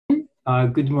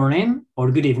Good morning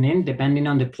or good evening, depending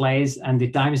on the place and the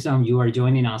time zone you are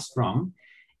joining us from.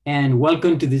 And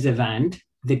welcome to this event.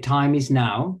 The time is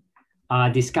now,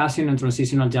 discussion on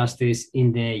transitional justice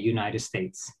in the United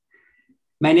States.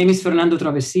 My name is Fernando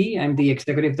Travesi. I'm the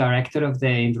Executive Director of the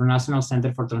International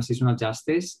Center for Transitional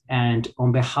Justice. And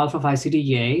on behalf of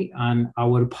ICTJ and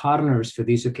our partners for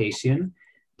this occasion,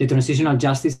 the Transitional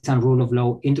Justice and Rule of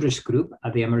Law Interest Group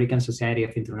at the American Society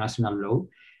of International Law,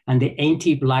 and the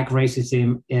Anti-Black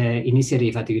Racism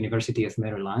Initiative at the University of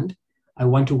Maryland, I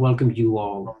want to welcome you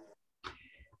all.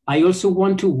 I also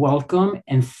want to welcome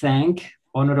and thank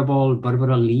Honorable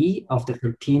Barbara Lee of the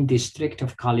 13th District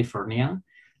of California,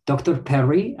 Dr.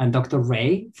 Perry and Dr.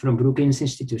 Ray from Brookings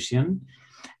Institution,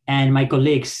 and my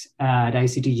colleagues at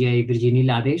ICTJ, Virginie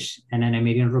Ladisch and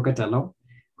Myriam Roccatello,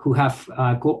 who have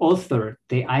co-authored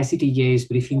the ICTJ's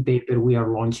briefing paper we are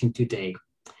launching today,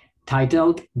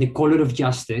 titled The Color of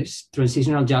Justice,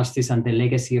 Transitional Justice and the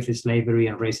Legacy of Slavery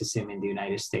and Racism in the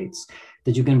United States,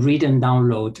 that you can read and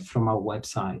download from our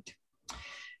website.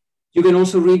 You can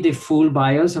also read the full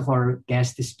bios of our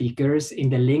guest speakers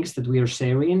in the links that we are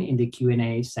sharing in the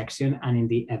Q&A section and in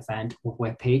the event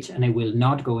webpage, and I will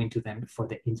not go into them for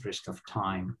the interest of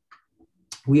time.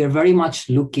 We are very much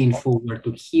looking forward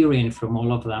to hearing from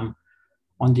all of them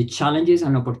on the challenges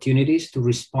and opportunities to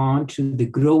respond to the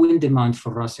growing demand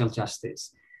for racial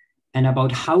justice, and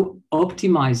about how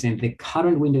optimizing the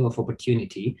current window of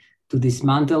opportunity to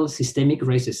dismantle systemic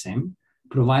racism,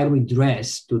 provide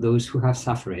redress to those who have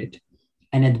suffered,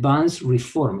 and advance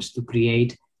reforms to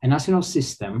create a national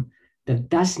system that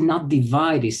does not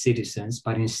divide its citizens,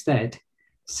 but instead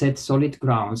set solid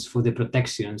grounds for the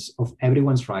protections of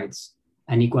everyone's rights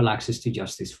and equal access to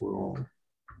justice for all.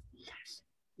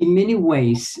 In many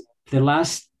ways, the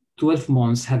last 12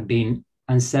 months have been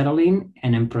unsettling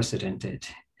and unprecedented.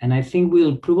 And I think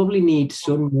we'll probably need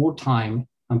some more time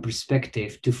and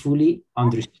perspective to fully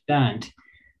understand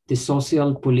the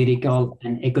social, political,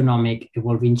 and economic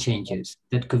evolving changes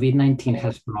that COVID-19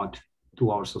 has brought to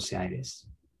our societies.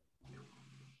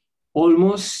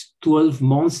 Almost 12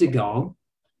 months ago,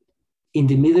 in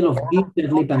the middle of this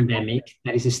deadly pandemic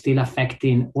that is still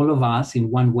affecting all of us in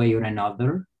one way or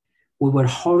another, we were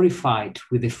horrified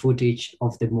with the footage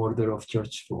of the murder of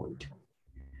George Floyd.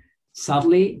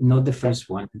 Sadly, not the first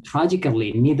one.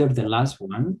 Tragically, neither the last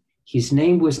one. His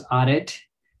name was added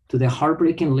to the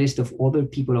heartbreaking list of other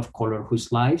people of color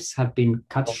whose lives have been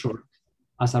cut short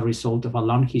as a result of a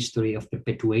long history of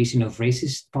perpetuation of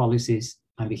racist policies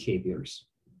and behaviors.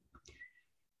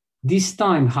 This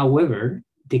time, however,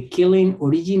 the killing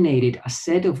originated a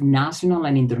set of national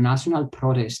and international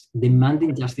protests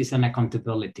demanding justice and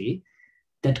accountability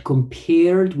that,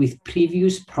 compared with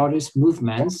previous protest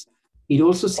movements, it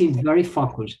also seemed very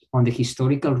focused on the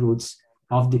historical roots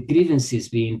of the grievances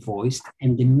being voiced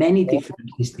and the many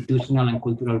different institutional and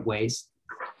cultural ways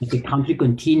that the country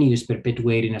continues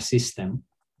perpetuating a system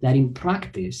that in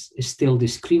practice still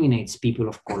discriminates people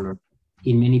of color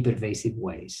in many pervasive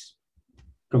ways.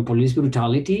 From police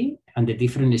brutality and the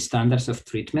different standards of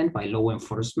treatment by law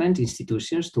enforcement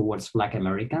institutions towards Black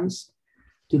Americans,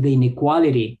 to the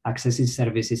inequality accessing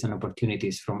services and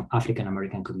opportunities from African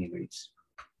American communities.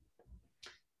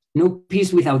 No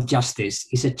peace without justice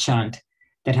is a chant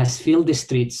that has filled the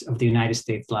streets of the United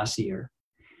States last year.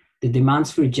 The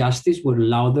demands for justice were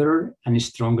louder and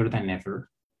stronger than ever.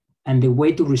 And the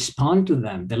way to respond to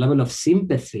them, the level of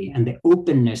sympathy and the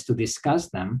openness to discuss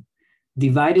them,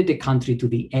 divided the country to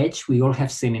the edge we all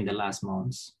have seen in the last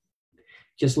months.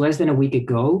 Just less than a week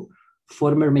ago,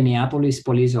 former Minneapolis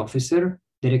police officer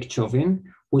Derek Chauvin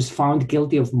was found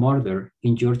guilty of murder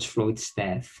in George Floyd's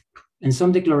death. And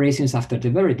some declarations after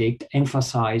the verdict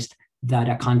emphasized that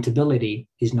accountability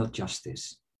is not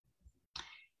justice.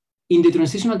 In the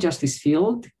transitional justice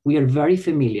field, we are very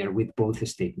familiar with both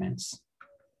statements.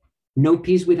 No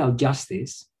peace without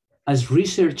justice, as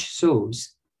research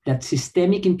shows that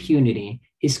systemic impunity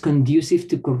is conducive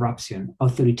to corruption,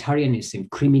 authoritarianism,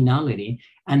 criminality,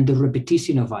 and the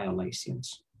repetition of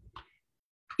violations.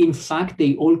 In fact,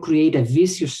 they all create a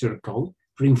vicious circle,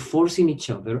 reinforcing each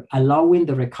other, allowing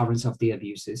the recurrence of the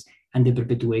abuses and the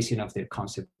perpetuation of their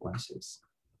consequences.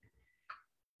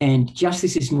 And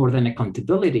justice is more than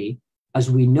accountability,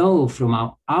 as we know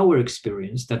from our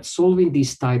experience that solving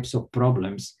these types of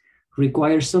problems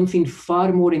requires something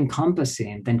far more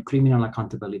encompassing than criminal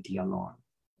accountability alone.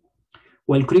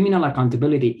 While criminal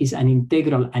accountability is an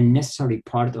integral and necessary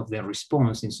part of the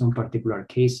response in some particular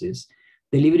cases,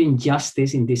 delivering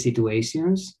justice in these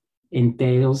situations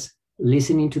entails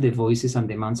listening to the voices and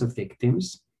demands of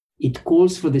victims. It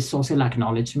calls for the social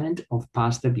acknowledgement of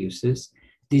past abuses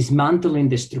dismantling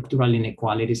the structural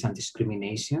inequalities and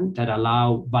discrimination that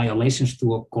allow violations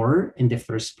to occur in the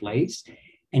first place,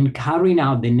 and carrying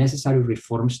out the necessary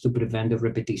reforms to prevent the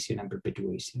repetition and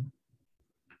perpetuation.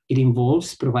 It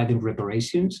involves providing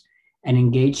reparations and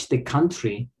engage the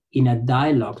country in a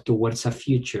dialogue towards a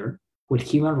future where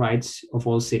human rights of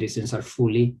all citizens are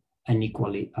fully and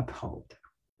equally upheld.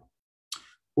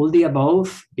 All the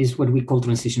above is what we call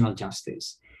transitional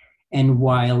justice. And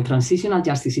while transitional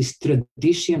justice is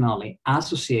traditionally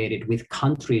associated with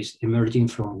countries emerging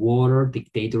from war,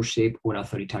 dictatorship, or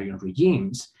authoritarian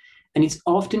regimes, and it's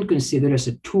often considered as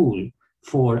a tool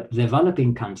for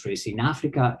developing countries in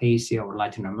Africa, Asia, or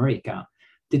Latin America,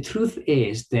 the truth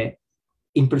is that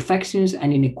imperfections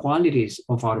and inequalities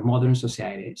of our modern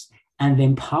societies and the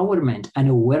empowerment and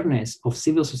awareness of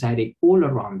civil society all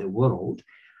around the world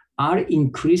are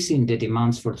increasing the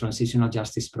demands for transitional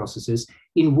justice processes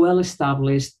in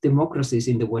well-established democracies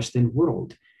in the Western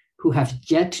world, who have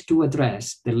yet to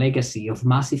address the legacy of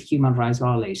massive human rights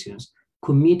violations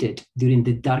committed during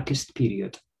the darkest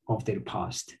period of their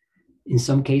past, in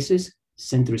some cases,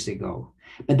 centuries ago,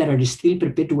 but that are still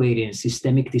perpetuating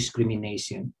systemic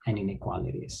discrimination and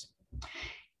inequalities.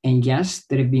 And yes,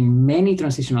 there have been many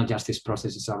transitional justice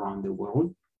processes around the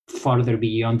world, further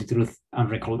beyond the Truth and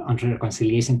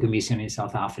Reconciliation Commission in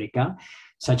South Africa,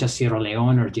 such as Sierra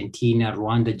Leone, Argentina,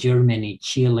 Rwanda, Germany,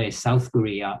 Chile, South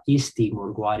Korea, East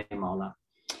Timor, Guatemala.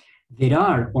 There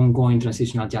are ongoing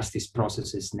transitional justice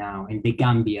processes now in the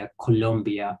Gambia,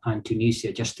 Colombia, and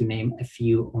Tunisia, just to name a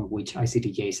few on which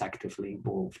ICTJ is actively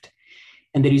involved.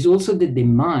 And there is also the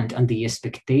demand and the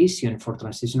expectation for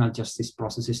transitional justice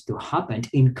processes to happen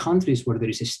in countries where there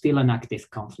is still an active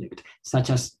conflict, such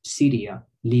as Syria,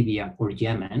 Libya, or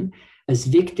Yemen, as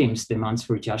victims' demands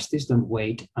for justice don't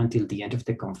wait until the end of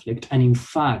the conflict, and in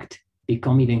fact,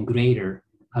 become even greater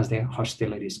as the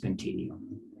hostilities continue.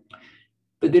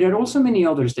 But there are also many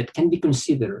others that can be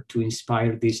considered to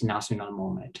inspire this national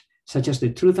moment, such as the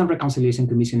Truth and Reconciliation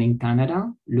Commission in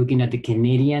Canada, looking at the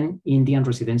Canadian Indian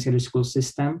residential school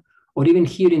system, or even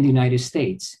here in the United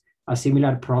States, a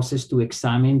similar process to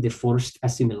examine the forced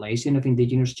assimilation of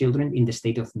Indigenous children in the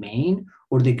state of Maine,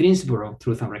 or the Greensboro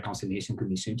Truth and Reconciliation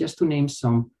Commission, just to name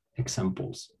some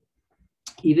examples.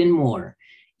 Even more,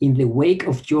 in the wake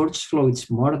of George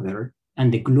Floyd's murder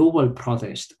and the global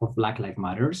protest of Black Lives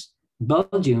Matter,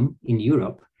 Belgium in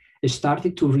Europe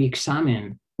started to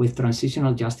re-examine with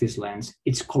transitional justice lens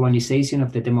its colonization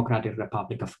of the Democratic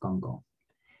Republic of Congo.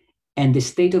 And the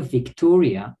state of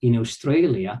Victoria in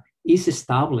Australia is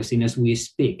establishing, as we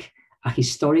speak, a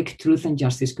historic Truth and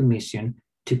Justice Commission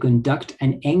to conduct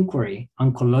an inquiry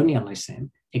on colonialism,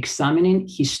 examining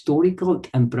historical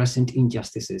and present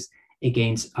injustices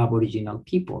against Aboriginal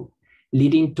people,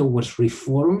 leading towards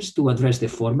reforms to address the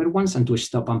former ones and to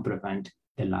stop and prevent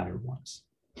the latter ones.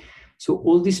 So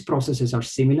all these processes are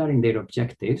similar in their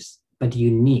objectives, but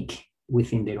unique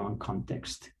within their own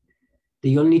context.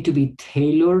 They all need to be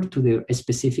tailored to their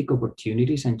specific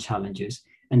opportunities and challenges,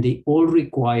 and they all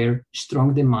require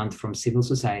strong demand from civil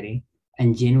society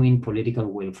and genuine political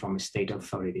will from state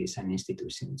authorities and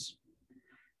institutions.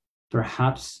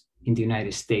 Perhaps in the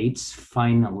United States,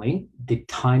 finally, the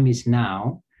time is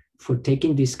now for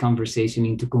taking this conversation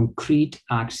into concrete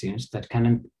actions that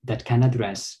can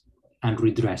address and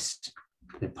redress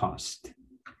the past.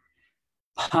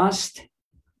 Past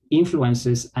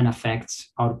influences and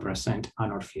affects our present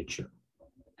and our future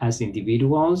as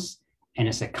individuals and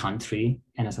as a country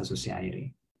and as a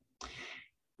society.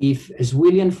 If, as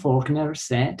William Faulkner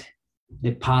said,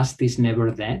 the past is never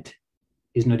dead,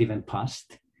 is not even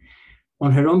past.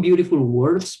 On her own beautiful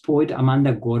words, poet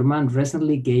Amanda Gorman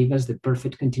recently gave us the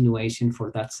perfect continuation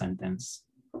for that sentence.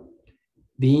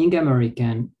 Being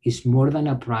American is more than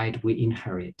a pride we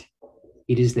inherit.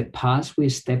 It is the past we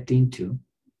stepped into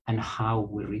and how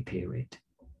we repair it.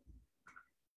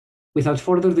 Without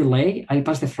further delay, I'll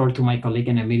pass the floor to my colleague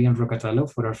Myriam Roccatello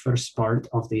for our first part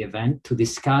of the event to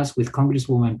discuss with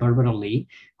Congresswoman Barbara Lee,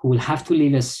 who will have to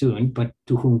leave us soon, but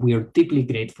to whom we are deeply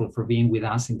grateful for being with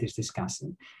us in this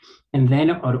discussion. And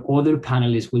then our other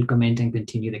panelists will comment and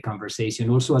continue the conversation,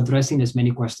 also addressing as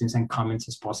many questions and comments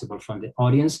as possible from the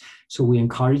audience. So we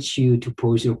encourage you to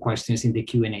pose your questions in the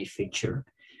Q&A feature.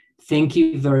 Thank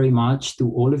you very much to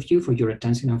all of you for your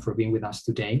attention and for being with us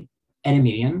today. And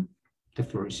Myriam, the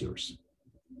floor is yours.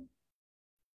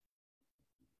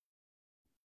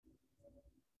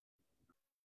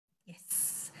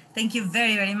 Yes, thank you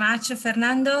very, very much,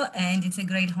 Fernando. And it's a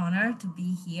great honor to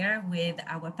be here with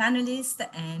our panelists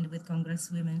and with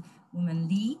Congresswoman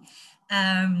Lee.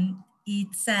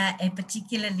 It's a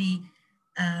particularly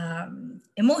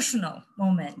emotional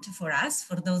moment for us,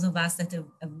 for those of us that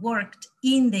have worked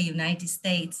in the United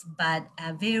States, but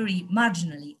very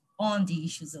marginally on the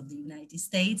issues of the United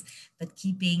States, but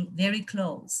keeping very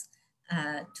close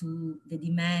to the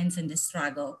demands and the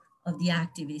struggle of the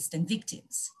activists and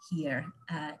victims here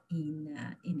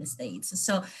in the States.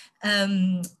 So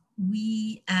I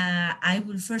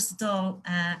will first of all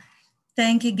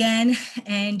thank again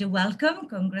and welcome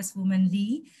Congresswoman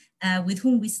Lee, with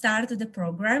whom we started the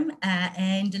program,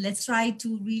 and let's try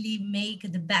to really make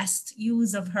the best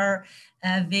use of her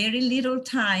very little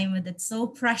time that's so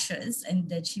precious, and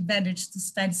that she managed to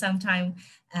spend some time,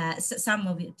 some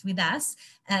of it with us.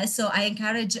 So I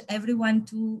encourage everyone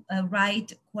to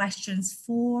write questions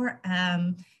for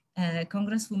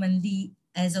Congresswoman Lee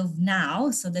as of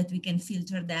now, so that we can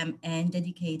filter them and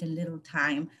dedicate a little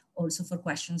time also for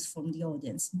questions from the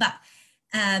audience. But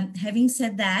having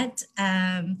said that,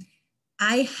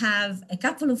 I have a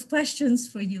couple of questions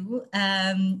for you.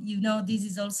 You know, this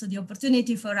is also the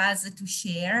opportunity for us to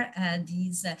share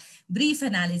these brief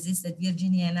analysis that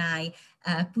Virginie and I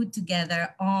put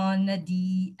together on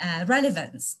the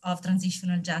relevance of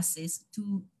transitional justice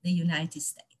to the United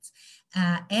States.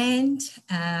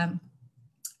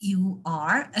 You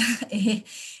are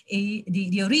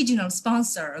the original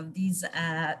sponsor of this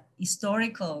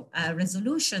historical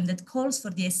resolution that calls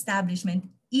for the establishment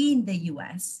in the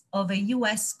US of a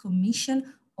US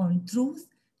Commission on Truth,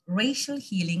 Racial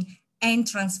Healing, and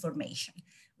Transformation,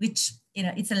 which, you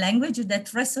know, it's a language that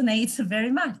resonates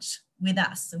very much with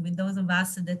us, with those of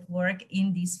us that work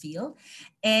in this field.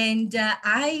 And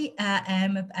I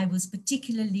was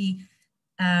particularly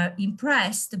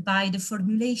impressed by the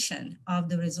formulation of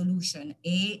the resolution,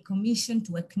 a commission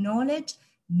to acknowledge,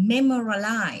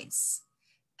 memorialize,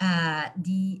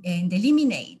 and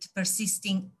eliminate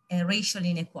persisting racial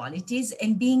inequalities,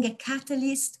 and being a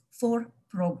catalyst for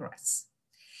progress.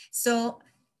 So,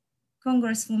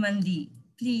 Congresswoman Lee,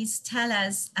 please tell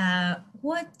us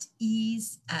what do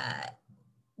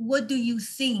you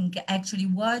think, actually,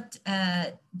 what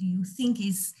do you think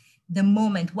is the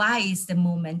moment, why is the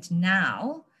moment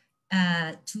now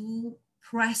to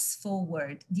press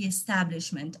forward the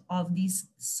establishment of this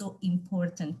so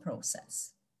important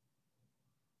process?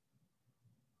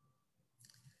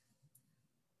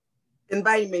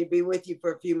 Inviting me to be with you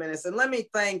for a few minutes. And let me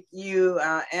thank you,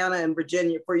 Anna and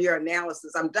Virginia, for your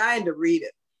analysis. I'm dying to read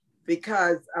it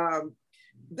because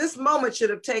this moment should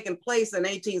have taken place in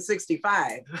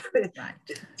 1865. Right.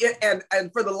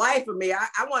 and for the life of me,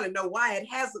 I want to know why it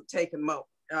hasn't taken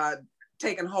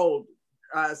hold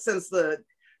since the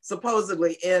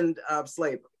supposedly end of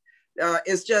slavery.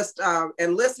 It's just,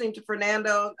 and listening to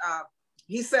Fernando,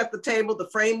 he set the table, the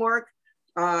framework,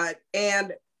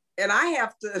 and I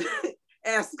have to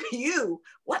ask you,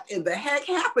 what in the heck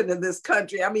happened in this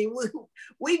country? I mean,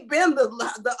 we've been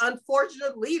the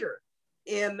unfortunate leader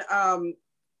in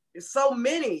so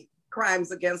many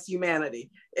crimes against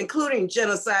humanity, including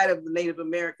genocide of the Native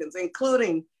Americans,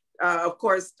 including, of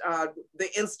course,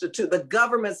 the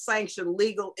government-sanctioned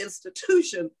legal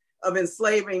institution of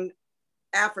enslaving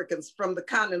Africans from the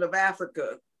continent of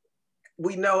Africa,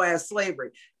 we know as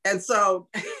slavery. And so,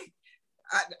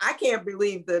 I can't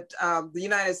believe that the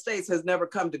United States has never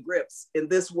come to grips in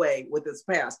this way with its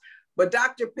past. But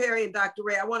Dr. Perry and Dr.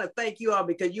 Ray, I want to thank you all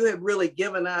because you have really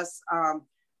given us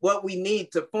what we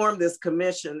need to form this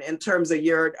commission in terms of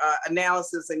your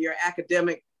analysis and your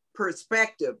academic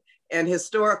perspective and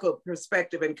historical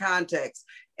perspective and context.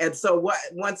 And so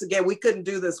once again, we couldn't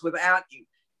do this without you.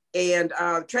 And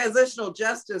transitional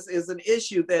justice is an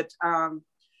issue that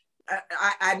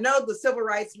I know the civil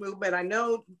rights movement. I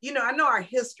know our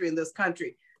history in this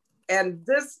country, and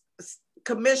this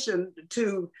commission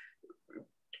to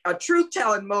a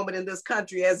truth-telling moment in this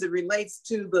country as it relates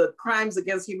to the crimes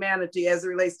against humanity, as it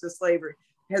relates to slavery,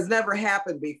 has never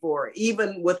happened before,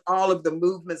 even with all of the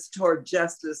movements toward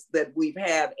justice that we've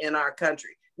had in our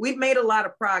country. We've made a lot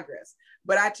of progress,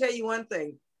 but I tell you one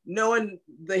thing, knowing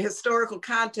the historical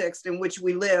context in which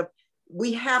we live,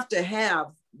 we have to have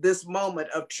this moment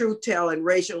of truth-telling,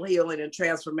 racial healing, and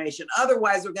transformation.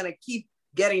 Otherwise, we're going to keep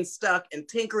getting stuck and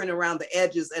tinkering around the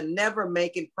edges and never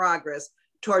making progress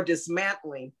toward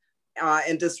dismantling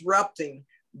and disrupting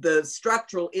the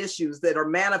structural issues that are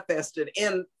manifested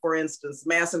in, for instance,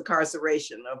 mass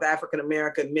incarceration of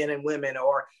African-American men and women,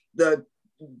 or the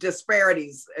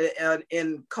disparities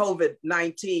in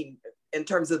COVID-19 in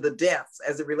terms of the deaths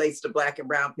as it relates to Black and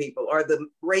brown people, or the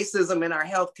racism in our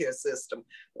healthcare system,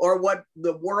 or what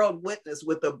the world witnessed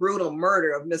with the brutal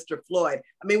murder of Mr. Floyd.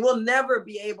 I mean, we'll never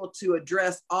be able to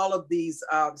address all of these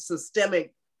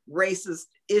systemic racist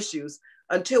issues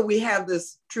until we have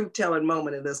this truth-telling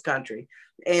moment in this country.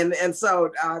 And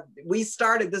so we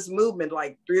started this movement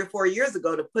like 3 or 4 years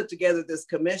ago to put together this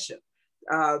commission.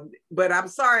 But I'm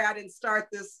sorry I didn't start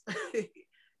this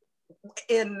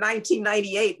in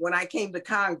 1998 when I came to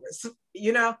Congress,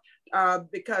 you know,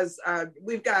 because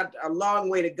we've got a long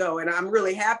way to go. And I'm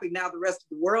really happy now the rest of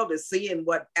the world is seeing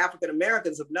what African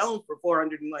Americans have known for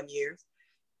 401 years.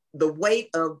 The weight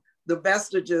of the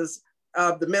vestiges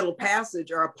of the Middle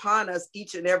Passage are upon us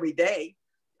each and every day.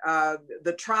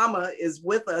 The trauma is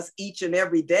with us each and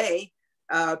every day.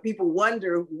 People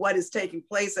wonder what is taking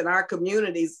place in our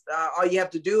communities. All you have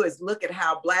to do is look at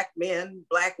how Black men,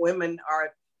 Black women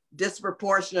are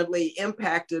disproportionately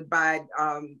impacted by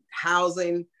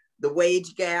housing, the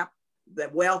wage gap, the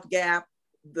wealth gap,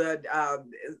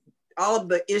 all of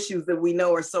the issues that we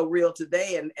know are so real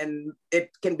today, and it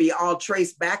can be all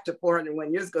traced back to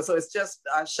 401 years ago. So it's just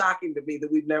shocking to me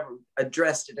that we've never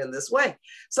addressed it in this way.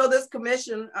 So this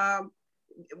commission,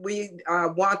 we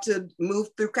want to move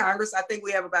through Congress. I think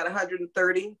we have about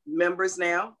 130 members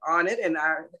now on it, and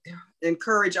I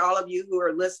encourage all of you who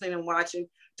are listening and watching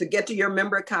to get to your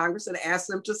member of Congress and ask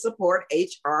them to support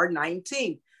H.R.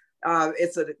 19.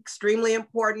 It's an extremely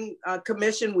important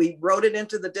commission. We wrote it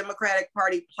into the Democratic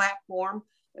Party platform,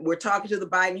 and we're talking to the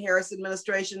Biden-Harris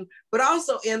administration, but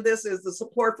also in this is the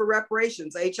support for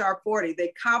reparations, H.R. 40.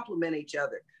 They complement each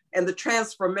other. And the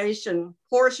transformation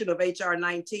portion of H.R.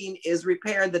 19 is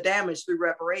repairing the damage through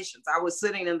reparations. I was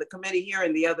sitting in the committee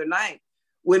hearing the other night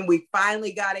when we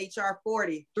finally got H.R.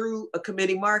 40 through a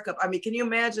committee markup. I mean, can you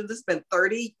imagine? This has been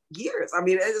 30 years. I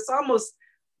mean, it's almost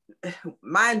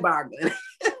mind-boggling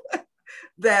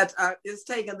that it's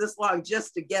taken this long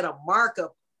just to get a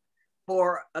markup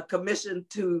for a commission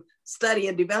to study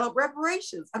and develop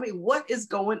reparations. I mean, what is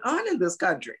going on in this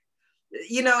country?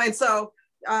 You know, and so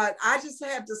I just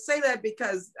had to say that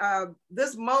because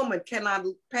this moment cannot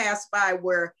pass by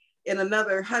where in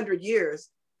another 100 years,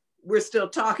 we're still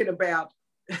talking about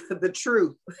the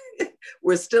truth.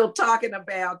 We're still talking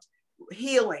about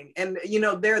healing. And, you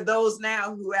know, there are those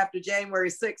now who after January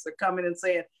 6th are coming and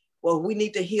saying, well, we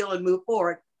need to heal and move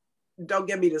forward. Don't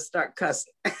get me to start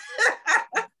cussing.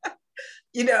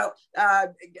 You know,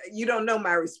 you don't know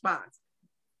my response.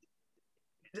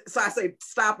 So I say,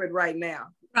 stop it right now.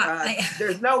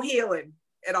 There's no healing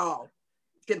at all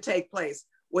can take place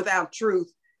without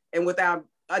truth and without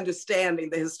understanding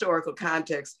the historical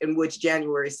context in which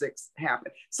January 6th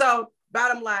happened. So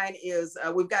bottom line is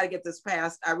we've got to get this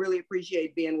passed. I really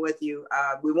appreciate being with you.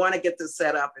 We want to get this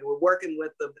set up, and we're working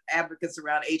with the advocates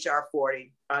around HR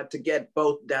 40 to get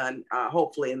both done,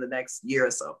 hopefully in the next year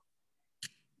or so.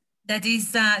 That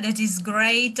is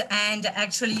great, and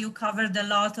actually you covered a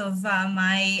lot of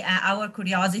our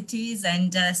curiosities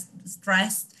and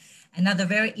stressed another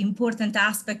very important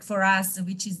aspect for us,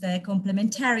 which is the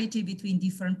complementarity between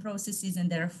different processes, and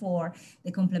therefore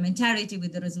the complementarity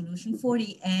with the Resolution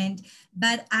 40.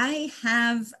 But I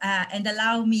have, and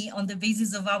allow me on the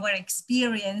basis of our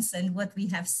experience and what we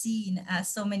have seen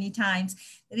so many times,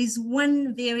 there is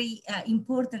one very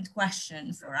important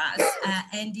question for us,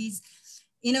 and is,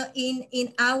 you know,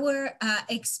 in our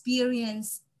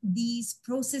experience, these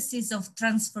processes of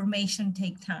transformation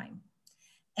take time.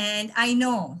 And I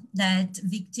know that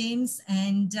victims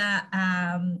and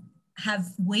have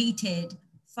waited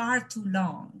far too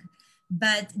long,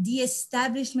 but the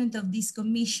establishment of this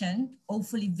commission,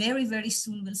 hopefully very, very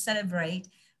soon we'll celebrate,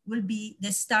 will be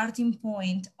the starting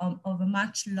point of a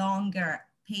much longer,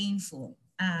 painful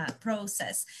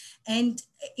process. And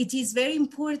it is very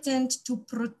important to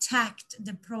protect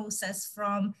the process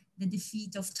from the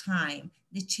defeat of time,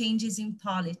 the changes in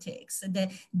politics,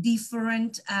 the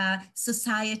different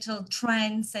societal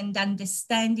trends and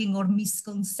understanding or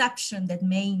misconception that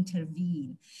may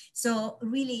intervene. So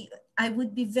really, I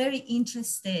would be very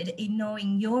interested in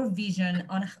knowing your vision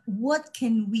on what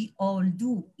can we all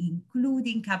do,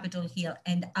 including Capitol Hill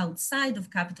and outside of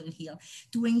Capitol Hill,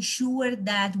 to ensure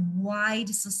that wide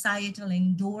societal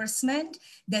endorsement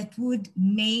that would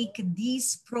make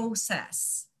this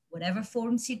process, whatever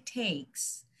forms it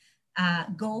takes,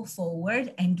 go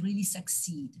forward and really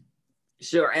succeed.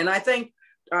 Sure, and I think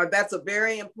that's a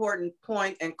very important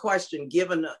point and question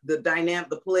given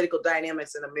the political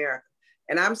dynamics in America.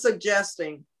 And I'm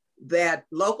suggesting that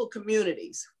local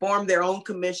communities form their own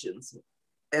commissions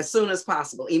as soon as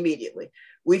possible, immediately.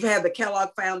 We've had the Kellogg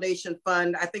Foundation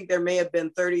Fund. I think there may have been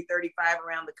 30, 35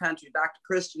 around the country. Dr.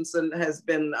 Christensen has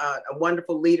been a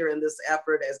wonderful leader in this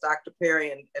effort, as Dr.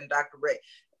 Perry and Dr. Ray.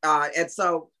 And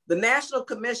so the National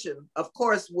Commission, of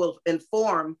course, will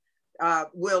inform,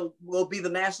 will be the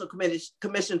National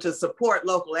Commission to support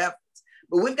local efforts.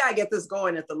 But we've got to get this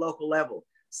going at the local level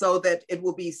so that it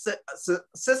will be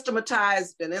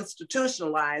systematized and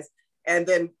institutionalized, and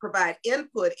then provide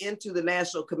input into the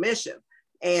National Commission.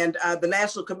 And the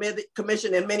National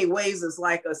Commission in many ways is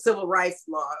like a civil rights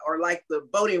law, or like the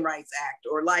Voting Rights Act,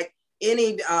 or like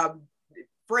any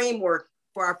framework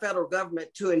for our federal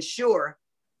government to ensure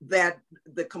that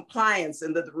the compliance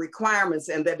and the requirements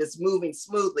and that it's moving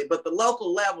smoothly. But the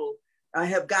local level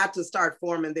have got to start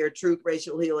forming their Truth,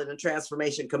 Racial Healing, and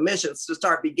Transformation Commissions to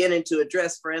start beginning to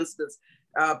address, for instance,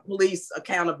 police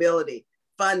accountability,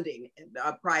 funding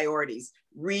priorities,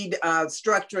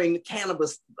 structuring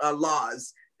cannabis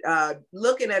laws,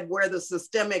 looking at where the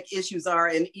systemic issues are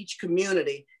in each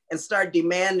community, and start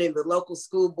demanding the local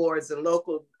school boards and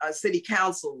local city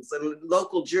councils and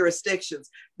local jurisdictions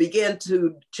begin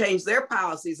to change their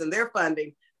policies and their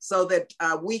funding, so that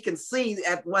we can see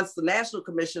once the National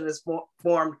Commission is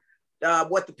formed,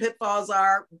 what the pitfalls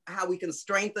are, how we can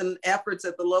strengthen efforts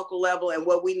at the local level, and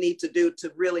what we need to do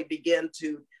to really begin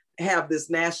to have this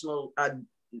national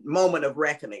moment of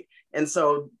reckoning. And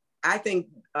so I think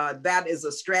that is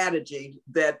a strategy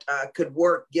that could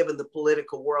work given the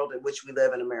political world in which we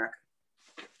live in America.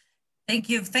 Thank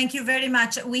you. Thank you very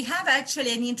much. We have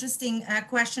actually an interesting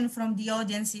question from the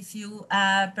audience, if you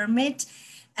permit.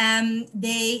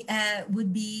 They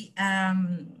would be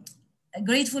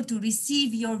grateful to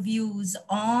receive your views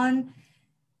on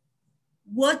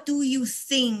what do you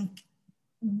think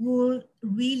will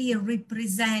really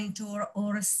represent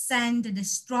or send the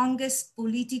strongest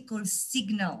political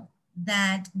signal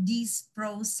that this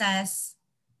process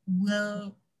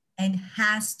will and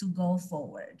has to go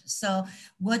forward. So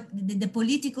what the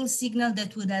political signal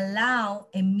that would allow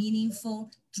a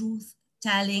meaningful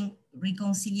truth-telling,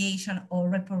 reconciliation or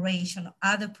reparation,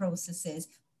 other processes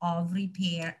of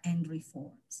repair and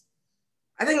reforms?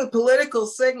 I think the political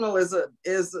signal is a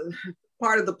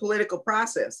part of the political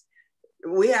process.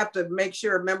 We have to make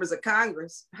sure members of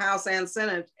Congress, House and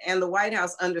Senate, and the White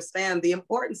House understand the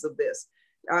importance of this.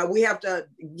 We have to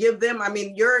give them, I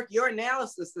mean, your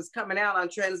analysis is coming out on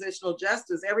transitional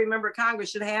justice. Every member of Congress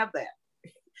should have that.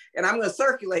 And I'm going to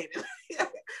circulate it.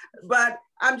 But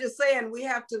I'm just saying, we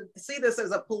have to see this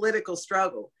as a political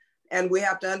struggle. And we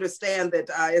have to understand that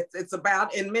it's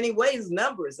about, in many ways,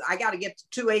 numbers. I got to get to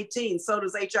 218, so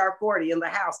does HR 40 in the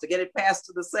House to get it passed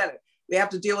to the Senate. We have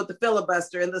to deal with the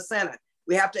filibuster in the Senate.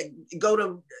 We have to go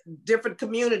to different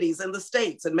communities in the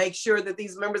states and make sure that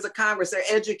these members of Congress are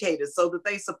educated so that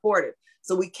they support it.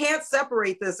 So we can't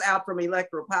separate this out from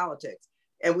electoral politics.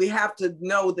 And we have to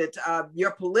know that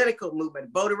your political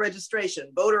movement, voter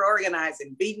registration, voter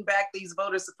organizing, beating back these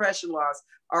voter suppression laws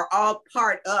are all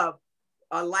part of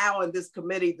allowing this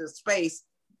committee the space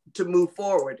to move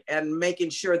forward and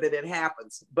making sure that it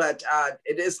happens. But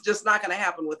it is just not going to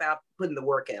happen without putting the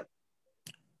work in.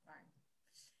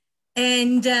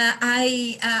 And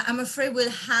I'm afraid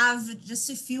we'll have just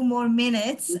a few more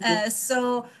minutes.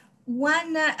 So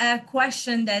one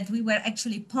question that we were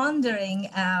actually pondering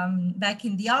back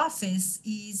in the office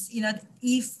is,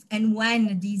 if and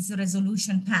when this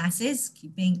resolution passes,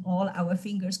 keeping all our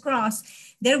fingers crossed,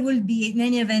 there will be in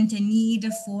any event a need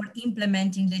for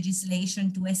implementing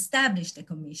legislation to establish the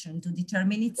commission, to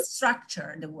determine its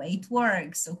structure, the way it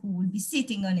works, so who will be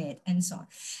sitting on it, and so on.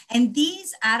 And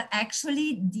these are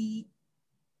actually the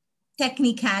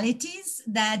technicalities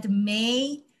that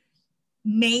may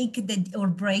make or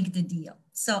break the deal.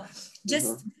 So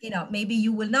just, maybe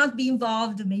you will not be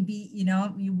involved, maybe,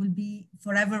 you will be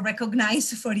forever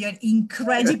recognized for your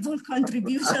incredible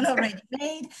contribution already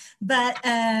made. But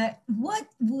what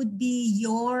would be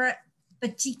your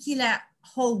particular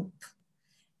hope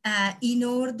in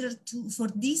order for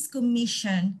this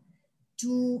commission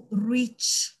to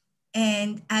reach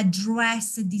and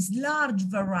address these large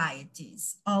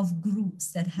varieties of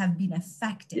groups that have been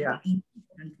affected in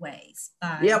different ways?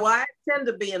 Well, I tend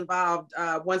to be involved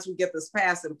once we get this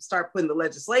passed and start putting the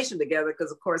legislation together,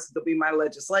 because of course it'll be my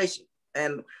legislation.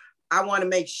 And I want to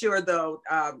make sure though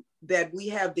that we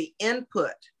have the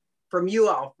input from you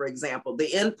all, for example,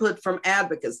 the input from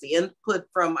advocates, the input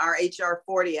from our HR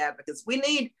 40 advocates. We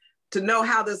need to know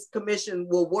how this commission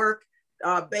will work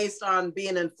based on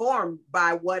being informed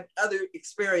by what other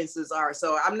experiences are.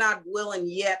 So I'm not willing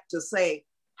yet to say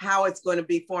how it's going to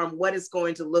be formed, what it's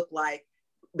going to look like,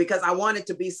 because I want it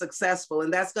to be successful.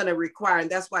 And that's going to require, and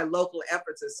that's why local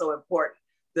efforts is so important,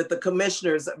 that the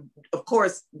commissioners, of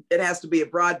course, it has to be a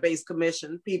broad-based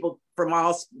commission, people from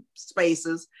all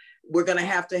spaces, we're going to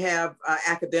have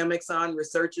academics on,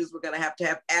 researchers. We're going to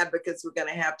have advocates. We're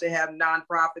going to have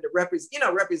nonprofit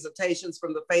representations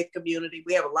from the faith community.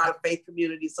 We have a lot of faith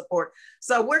community support.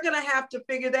 So we're going to have to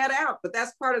figure that out, but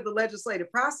that's part of the legislative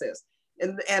process.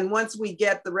 And once we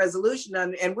get the resolution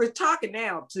done, and we're talking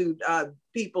now to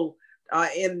people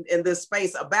in this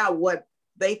space about what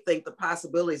they think the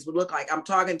possibilities would look like. I'm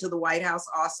talking to the White House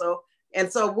also. And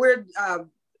so we're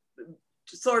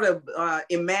sort of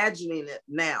imagining it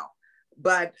now.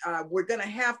 But we're going to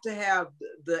have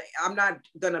I'm not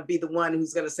going to be the one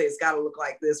who's going to say it's got to look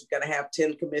like this. We're going to have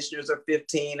 10 commissioners or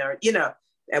 15 or,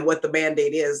 and what the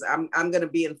mandate is. I'm going to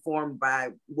be informed by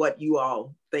what you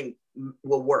all think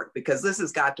will work, because this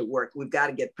has got to work. We've got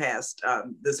to get past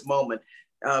this moment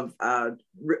of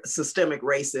systemic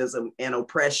racism and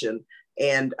oppression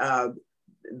and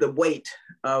the weight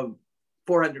of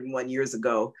 401 years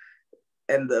ago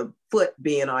and the foot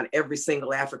being on every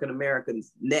single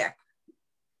African-American's neck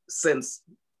since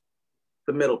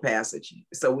the Middle Passage.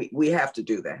 So we have to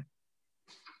do that.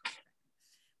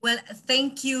 Well,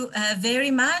 thank you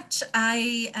very much.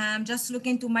 I am just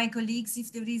looking to my colleagues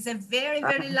if there is a very,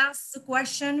 very last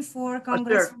question for Congresswoman.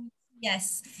 Sure.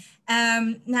 Yes.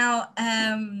 Now,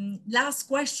 last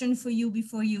question for you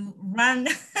before you run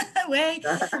away.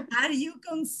 Are you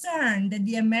concerned that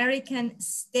the American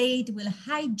state will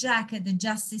hijack the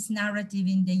justice narrative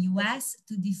in the US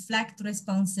to deflect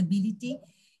responsibility,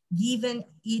 given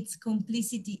its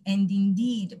complicity and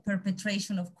indeed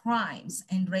perpetration of crimes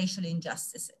and racial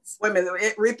injustices? Wait a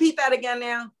minute, repeat that again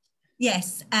now.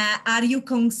 Yes, are you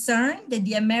concerned that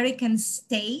the American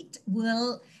state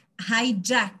will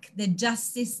hijack the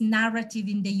justice narrative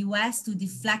in the US to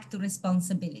deflect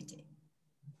responsibility?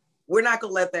 We're not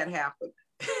gonna let that happen.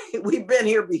 We've been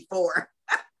here before.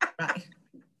 Right.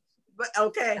 But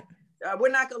okay, we're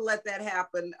not gonna let that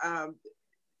happen.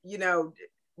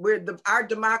 Our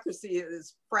democracy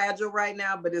is fragile right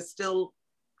now, but it's still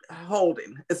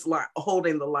holding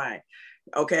the line,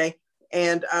 okay?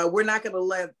 And we're not gonna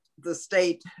let the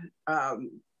state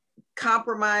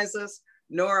compromise us,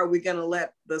 nor are we gonna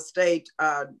let the state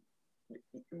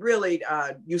really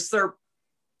usurp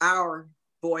our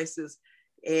voices.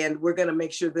 And we're gonna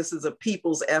make sure this is a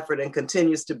people's effort and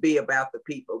continues to be about the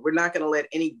people. We're not gonna let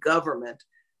any government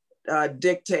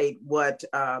dictate what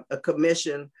a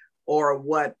commission or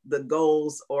what the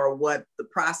goals or what the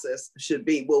process should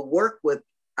be. We'll work with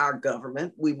our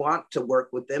government. We want to work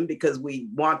with them because we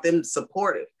want them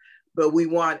supportive, but we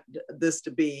want this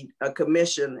to be a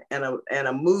commission and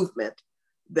a movement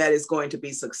that is going to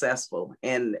be successful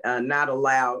and not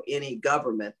allow any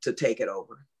government to take it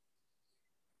over.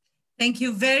 Thank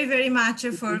you very, very much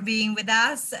for being with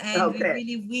us. And we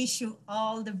really wish you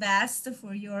all the best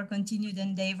for your continued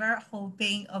endeavor,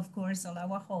 hoping, of course, all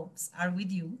our hopes are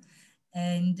with you.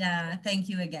 And thank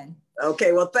you again.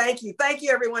 Okay, well, thank you. Thank you,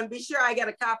 everyone. Be sure I get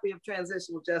a copy of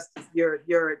Transitional Justice, your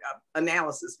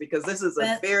analysis, because this is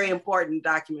a very important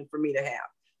document for me to have.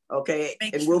 Okay,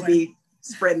 and we'll be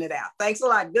spreading it out. Thanks a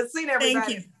lot. Good seeing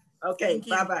everybody. Thank you. Okay,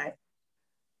 bye-bye.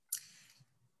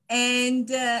 And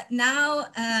now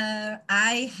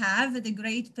I have the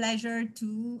great pleasure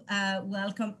to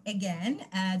welcome again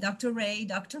Dr. Ray,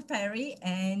 Dr. Perry,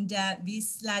 and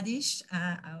Ms. Ladisch,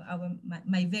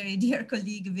 my very dear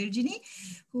colleague Virginie,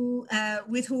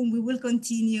 with whom we will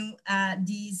continue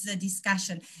this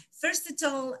discussion. First of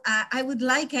all, I would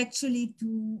like actually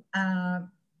to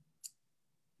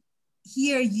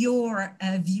hear your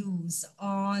views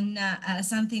on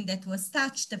something that was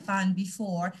touched upon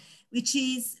before, which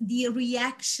is the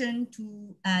reaction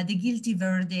to the guilty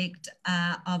verdict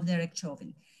of Derek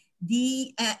Chauvin.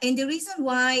 And the reason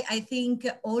why I think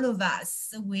all of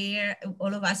us in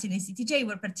ICTJ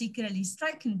were particularly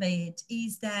stricken by it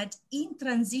is that in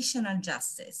transitional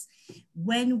justice,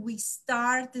 when we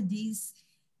start this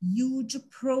huge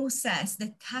process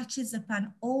that touches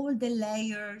upon all the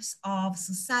layers of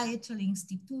societal,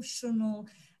 institutional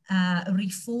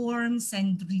reforms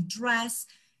and redress,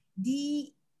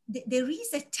 there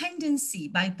is a tendency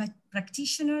by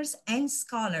practitioners and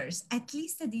scholars, at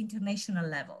least at the international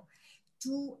level,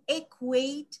 to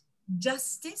equate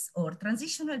justice or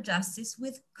transitional justice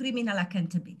with criminal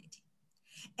accountability.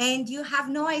 And you have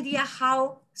no idea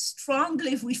how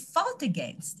strongly we fought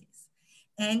against this.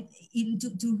 And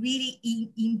to really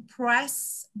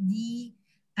impress the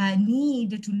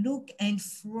need to look and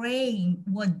frame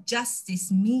what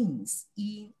justice means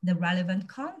in the relevant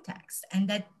context, and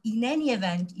that in any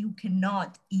event, you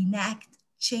cannot enact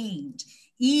change,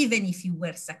 even if you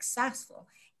were successful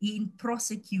in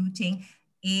prosecuting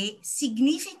a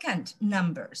significant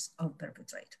numbers of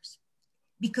perpetrators,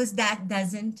 because that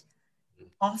doesn't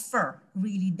offer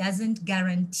really doesn't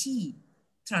guarantee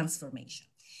transformation.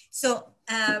 So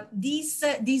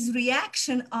this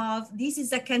reaction of this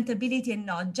is accountability and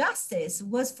not justice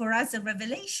was for us a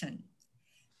revelation.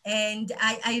 And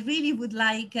I really would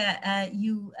like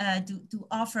you to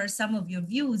offer some of your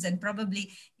views, and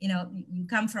probably, you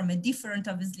come from a different,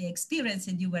 obviously, experience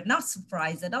and you were not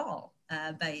surprised at all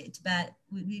by it, but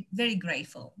we're very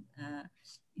grateful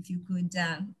if you could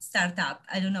start up.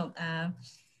 I don't know,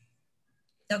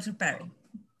 Dr. Perry,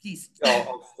 please.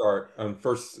 I'll start.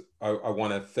 First, I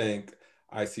want to thank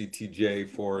ICTJ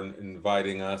for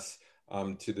inviting us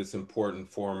to this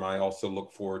important forum. I also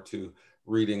look forward to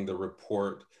reading the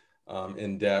report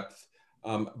in depth.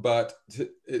 But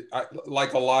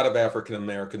like a lot of African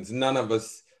Americans, none of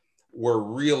us were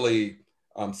really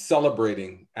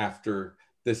celebrating after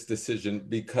this decision,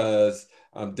 because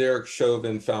Derek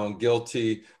Chauvin, found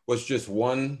guilty, was just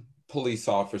one police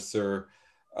officer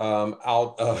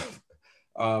out of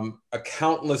a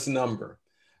countless number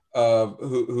of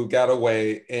who got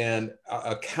away, and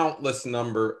a countless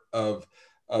number of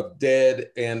dead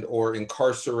and or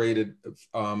incarcerated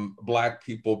Black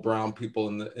people, brown people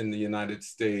in the United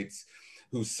States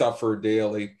who suffer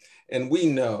daily. And we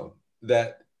know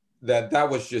that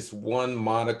was just one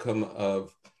modicum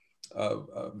of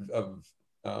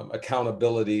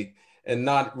accountability, and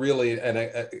not really an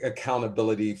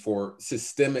accountability for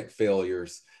systemic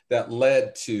failures that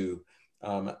led to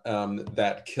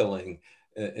that killing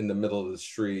in the middle of the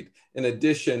street. In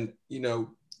addition,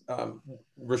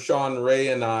 Rashawn Ray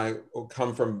and I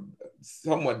come from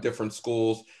somewhat different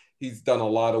schools. He's done a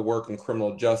lot of work in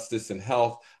criminal justice and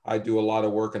health. I do a lot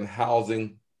of work in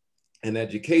housing and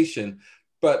education.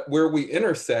 But where we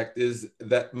intersect is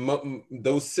that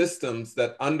those systems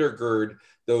that undergird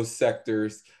those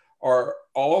sectors are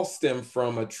all stem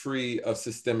from a tree of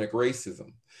systemic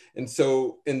racism. And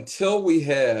so until we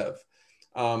have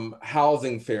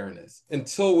housing fairness,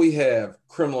 until we have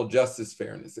criminal justice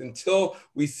fairness, until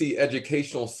we see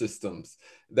educational systems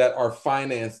that are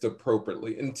financed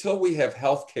appropriately, until we have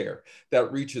healthcare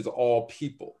that reaches all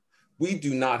people, we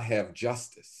do not have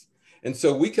justice. And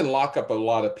so we can lock up a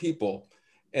lot of people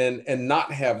and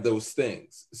not have those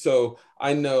things. So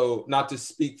I know, not to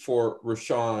speak for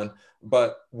Rashawn,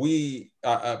 but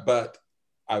but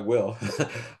I will.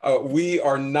 We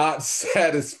are not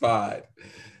satisfied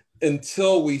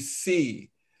until we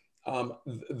see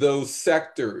those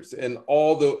sectors and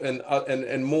all the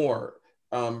and more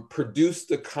produce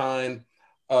the kind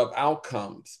of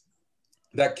outcomes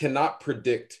that cannot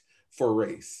predict for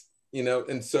race,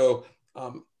 and so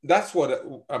that's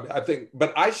what I think.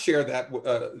 But I share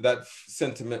that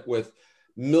sentiment with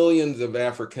millions of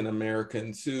African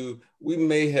Americans who we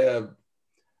may have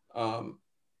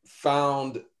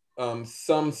found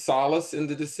some solace in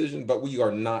the decision, but we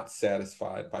are not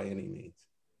satisfied by any means.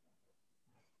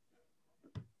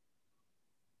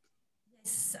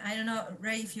 Yes, I don't know,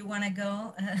 Ray, if you want to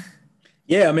go.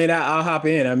 Yeah, I'll hop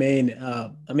in.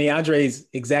 Andre's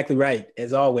exactly right,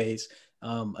 as always.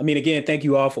 Again, thank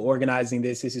you all for organizing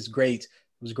this. This is great. It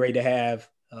was great to have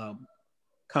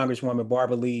Congresswoman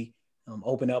Barbara Lee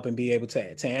open up and be able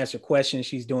to answer questions.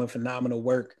 She's doing phenomenal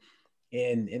work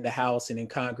in the House and in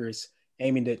Congress,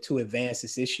 aiming to advance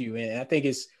this issue. And I think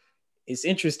it's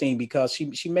interesting because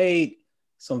she made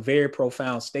some very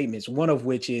profound statements, one of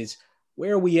which is,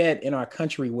 where are we at in our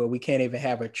country where we can't even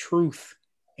have a truth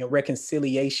and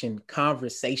reconciliation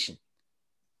conversation?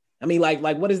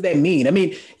 What does that mean?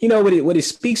 What it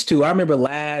speaks to, I remember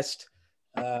last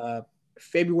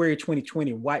February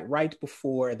 2020, right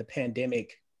before the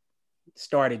pandemic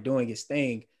started doing its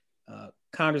thing,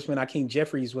 Congressman Hakeem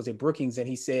Jeffries was at Brookings, and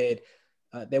he said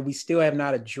that we still have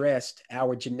not addressed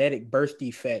our genetic birth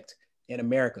defect in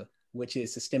America, which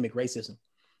is systemic racism.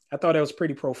 I thought that was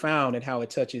pretty profound in how it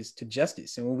touches to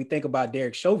justice. And when we think about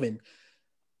Derek Chauvin,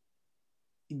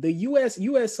 the US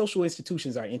social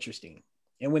institutions are interesting.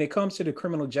 And when it comes to the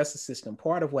criminal justice system,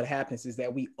 part of what happens is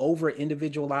that we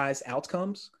over-individualize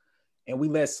outcomes and we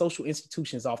let social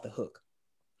institutions off the hook.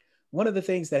 One of the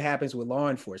things that happens with law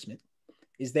enforcement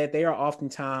is that they are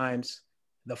oftentimes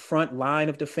the front line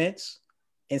of defense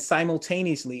and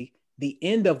simultaneously the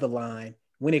end of the line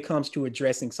when it comes to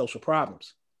addressing social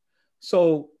problems.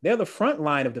 So they're the front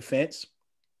line of defense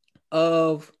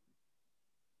of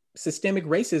systemic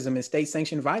racism and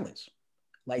state-sanctioned violence.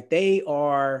 Like, they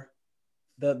are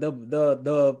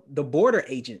the border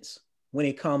agents when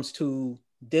it comes to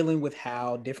dealing with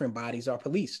how different bodies are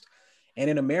policed.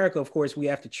 And in America, of course, we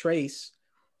have to trace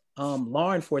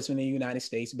law enforcement in the United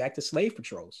States back to slave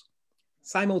patrols.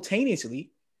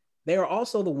 Simultaneously, they are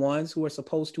also the ones who are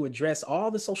supposed to address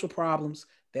all the social problems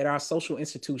that our social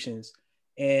institutions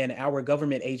and our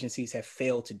government agencies have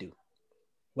failed to do,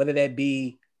 whether that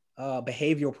be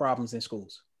behavioral problems in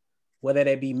schools, whether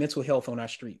that be mental health on our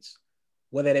streets,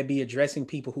 whether that be addressing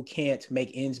people who can't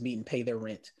make ends meet and pay their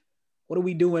rent. What do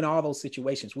we do in all those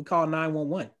situations? We call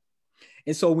 911.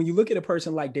 And so when you look at a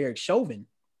person like Derek Chauvin,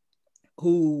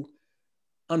 who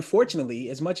unfortunately,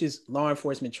 as much as law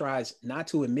enforcement tries not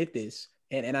to admit this,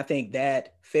 and I think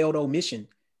that failed omission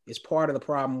is part of the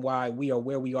problem why we are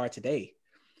where we are today,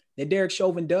 that Derek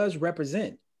Chauvin does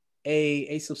represent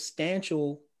a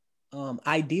substantial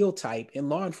ideal type in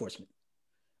law enforcement.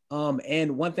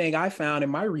 And one thing I found in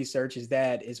my research is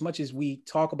that as much as we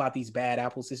talk about these bad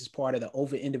apples, this is part of the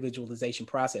over-individualization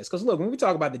process. Because look, when we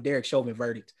talk about the Derek Chauvin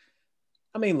verdict,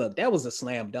 I mean, look, that was a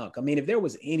slam dunk. I mean, if there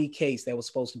was any case that was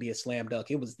supposed to be a slam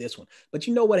dunk, it was this one. But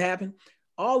you know what happened?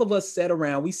 All of us sat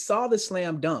around, we saw the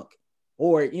slam dunk,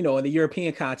 or, you know, in the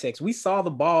European context, we saw the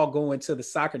ball go into the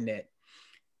soccer net.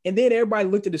 And then everybody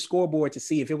looked at the scoreboard to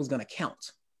see if it was going to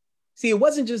count. See, it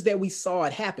wasn't just that we saw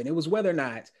it happen. It was whether or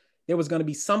not there was going to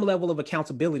be some level of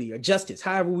accountability or justice,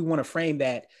 however we want to frame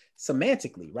that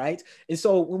semantically, right? And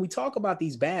so when we talk about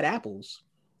these bad apples,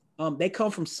 they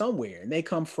come from somewhere, and they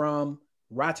come from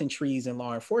rotten trees in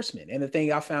law enforcement. And the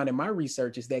thing I found in my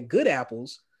research is that good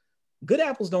apples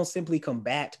don't simply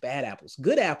combat bad apples.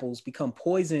 Good apples become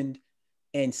poisoned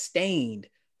and stained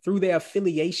through their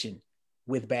affiliation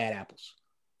with bad apples.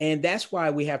 And that's why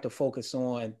we have to focus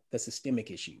on the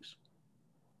systemic issues.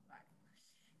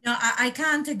 No, I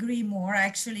can't agree more.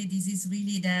 Actually, this is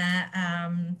really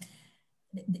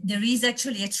there is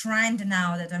actually a trend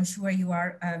now that I'm sure you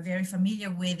are very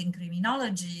familiar with in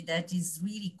criminology that is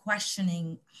really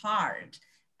questioning hard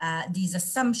this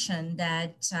assumption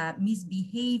that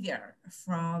misbehavior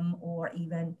from, or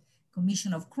even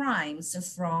commission of crimes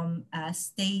from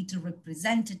state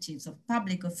representatives or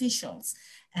public officials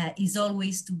is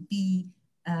always to be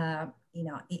you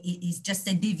know, it is just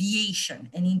a deviation,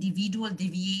 an individual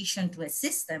deviation to a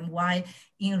system, while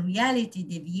in reality,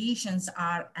 deviations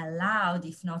are allowed,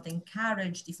 if not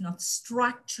encouraged, if not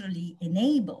structurally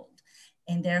enabled.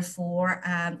 And therefore,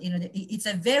 you know, it's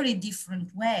a very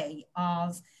different way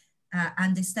of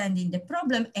understanding the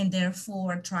problem and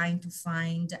therefore trying to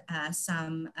find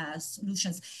some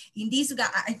solutions. In this,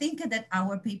 I think that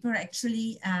our paper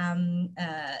actually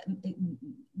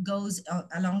goes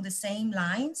along the same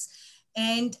lines.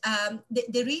 And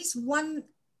there is one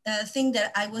thing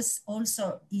that I was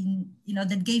also in, you know,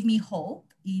 that gave me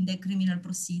hope in the criminal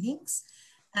proceedings,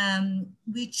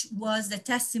 which was the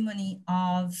testimony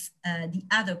of the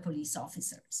other police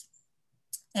officers.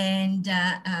 And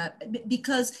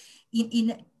because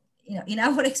in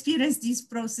our experience, these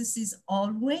processes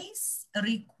always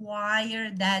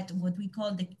require that what we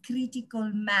call the critical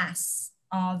mass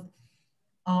of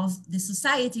the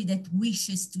society that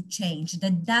wishes to change,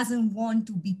 that doesn't want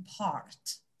to be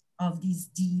part of this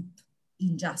deep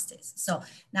injustice. So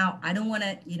now I don't want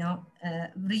to, you know,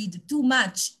 read too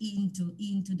much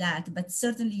into that, but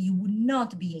certainly you would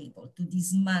not be able to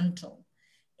dismantle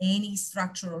any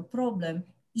structural problem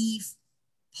if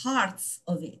parts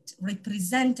of it,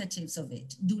 representatives of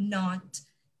it, do not,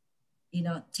 you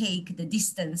know, take the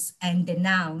distance and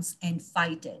denounce and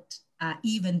fight it,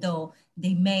 even though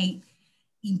they may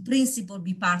in principle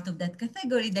be part of that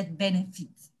category that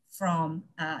benefits from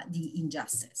the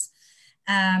injustice.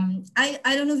 I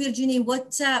don't know, Virginie,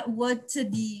 what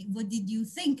did you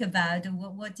think about?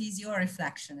 What is your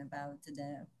reflection about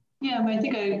the? Yeah, I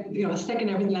think I second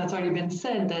everything that's already been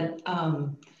said. That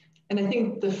and I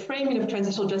think the framing of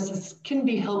transitional justice can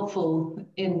be helpful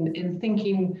in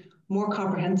thinking more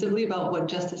comprehensively about what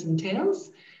justice entails.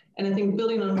 And I think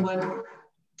building on what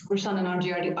Rashawn and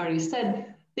Andre already said,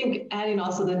 I think adding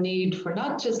also the need for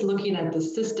not just looking at the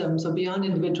system, so beyond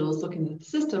individuals looking at the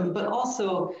system, but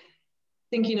also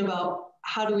thinking about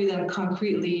how do we then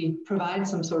concretely provide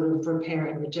some sort of repair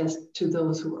and redress to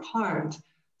those who were harmed.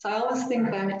 So I always think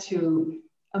back to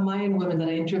a Mayan woman that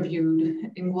I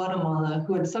interviewed in Guatemala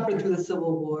who had suffered through the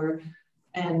Civil War,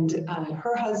 and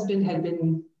her husband had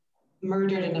been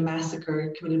murdered in a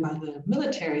massacre committed by the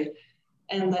military.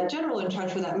 And that general in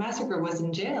charge for that massacre was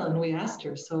in jail. And we asked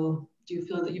her, so do you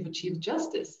feel that you've achieved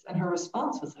justice? And her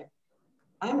response was like,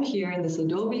 I'm here in this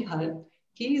adobe hut.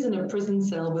 He's in a prison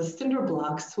cell with cinder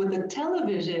blocks, with a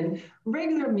television,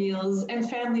 regular meals, and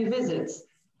family visits.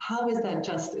 How is that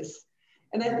justice?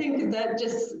 And I think that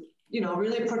just,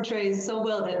 really portrays so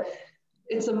well that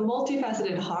it's a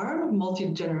multifaceted harm,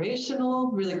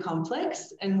 multi-generational, really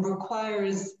complex, and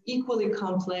requires equally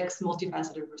complex,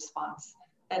 multifaceted response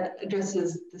that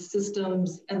addresses the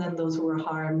systems and then those who were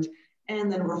harmed,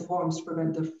 and then reforms to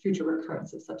prevent the future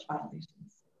recurrence of such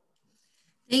violations.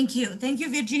 Thank you,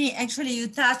 Virginie. Actually, you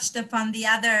touched upon the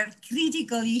other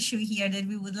critical issue here that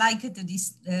we would like to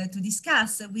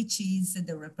discuss, which is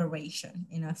the reparation,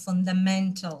 a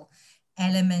fundamental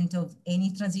element of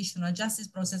any transitional justice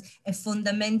process, a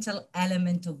fundamental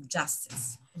element of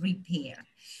justice, repair.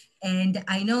 And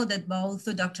I know that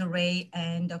both Dr. Ray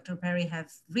and Dr. Perry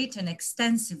have written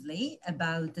extensively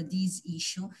about this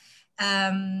issue.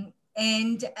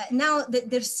 And now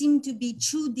there seem to be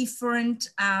two different,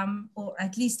 or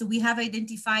at least we have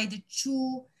identified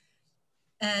two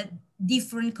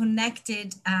different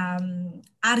connected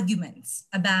arguments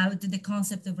about the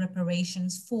concept of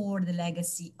reparations for the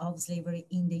legacy of slavery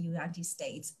in the United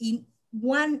States. In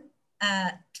one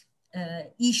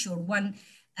issue, one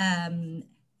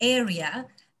area,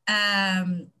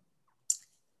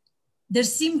 there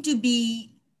seemed to be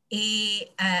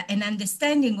an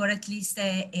understanding, or at least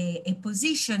a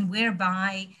position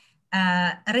whereby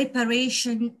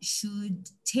reparation should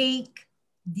take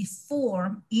the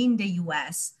form in the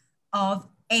US of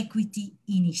equity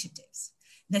initiatives.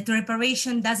 That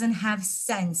reparation doesn't have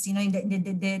sense, in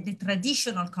the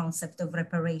traditional concept of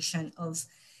reparation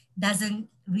doesn't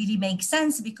really make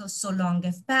sense because so long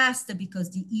have passed, because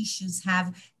the issues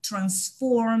have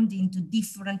transformed into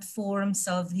different forms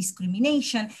of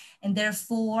discrimination. And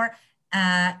therefore,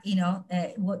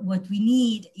 what we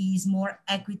need is more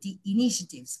equity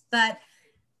initiatives. But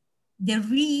there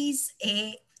is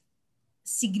a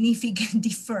significant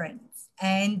difference.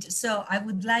 And so I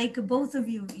would like both of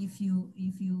you, if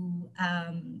you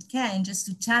can, just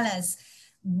to tell us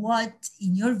what,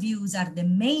 in your views, are the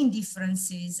main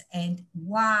differences and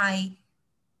why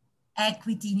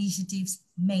equity initiatives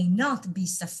may not be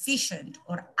sufficient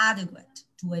or adequate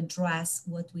to address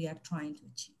what we are trying to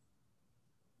achieve.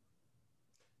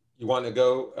 You want to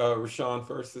go, Rashawn,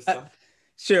 first this time?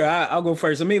 Sure, I'll go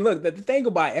first. I mean, look, the thing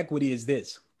about equity is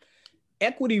this.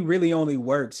 Equity really only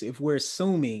works if we're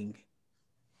assuming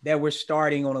that we're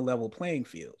starting on a level playing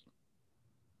field.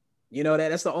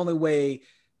 That's the only way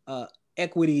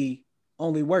equity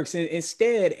only works. And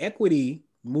instead, equity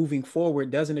moving forward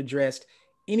doesn't address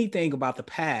anything about the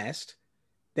past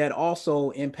that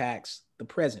also impacts the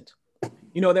present.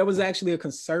 There was actually a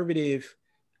conservative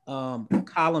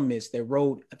columnist that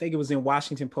wrote, I think it was in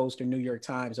Washington Post or New York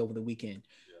Times over the weekend,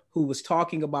 who was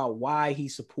talking about why he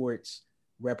supports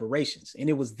reparations. And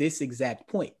it was this exact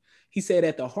point. He said,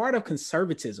 at the heart of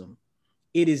conservatism,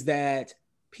 it is that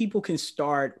people can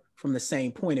start from the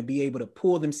same point and be able to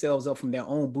pull themselves up from their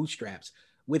own bootstraps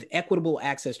with equitable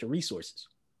access to resources.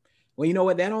 Well, you know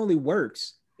what? That only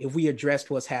works if we addressed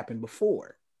what's happened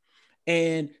before.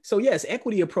 And so, yes,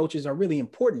 equity approaches are really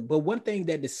important. But one thing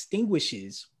that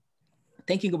distinguishes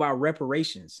thinking about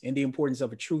reparations and the importance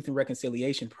of a truth and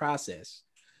reconciliation process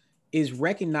is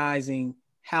recognizing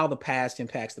how the past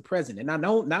impacts the present. And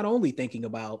not only thinking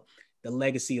about the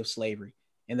legacy of slavery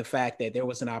and the fact that there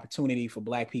was an opportunity for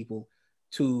Black people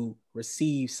to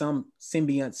receive some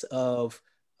semblance of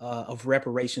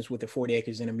reparations with the 40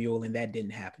 acres and a mule, and that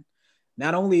didn't happen.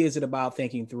 Not only is it about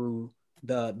thinking through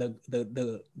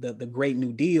the Great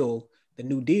New Deal, the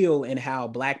New Deal, and how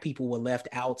Black people were left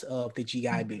out of the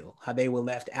GI Bill, how they were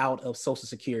left out of Social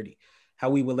Security, how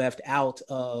we were left out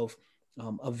of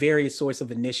various sorts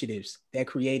of initiatives that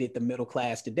created the middle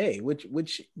class today,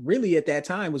 which really at that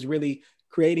time was really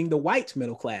creating the white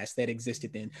middle class that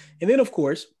existed then. And then, of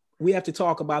course, we have to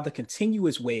talk about the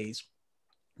continuous ways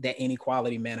that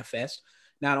inequality manifests,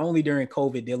 not only during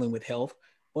COVID dealing with health,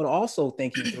 but also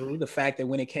thinking through the fact that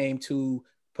when it came to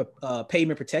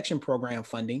payment protection program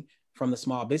funding from the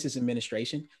Small Business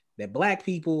Administration, that Black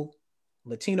people,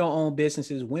 Latino-owned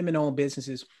businesses, women-owned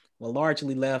businesses were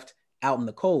largely left out in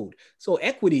the cold. So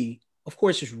equity, of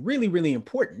course, is really, really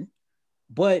important,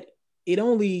 but it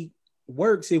only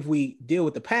works if we deal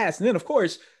with the past. And then, of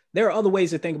course, there are other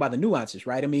ways to think about the nuances,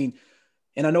 right? I mean,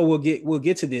 and I know we'll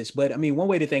get to this, but I mean, one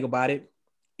way to think about it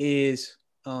is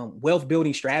wealth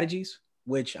building strategies,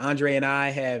 which Andre and I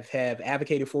have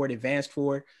advocated for and advanced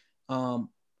for,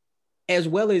 as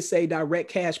well as, say, direct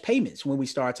cash payments when we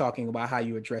start talking about how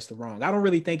you address the wrong. I don't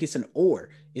really think it's an or.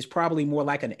 It's probably more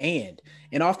like an and.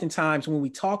 And oftentimes when we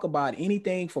talk about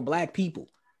anything for Black people,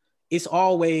 it's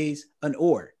always an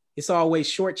or. It's always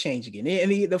shortchanging it.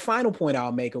 And the final point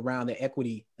I'll make around the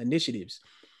equity initiatives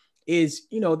is,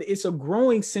 it's a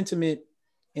growing sentiment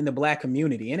in the Black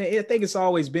community. And I think it's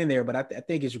always been there, but I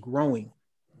think it's growing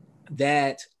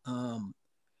that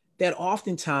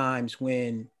oftentimes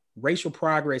when racial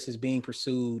progress is being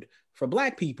pursued for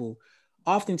Black people,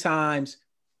 oftentimes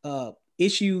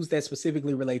issues that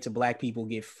specifically relate to Black people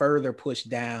get further pushed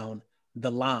down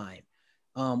the line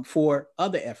for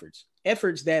other efforts.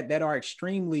 efforts that are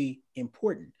extremely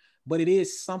important, but it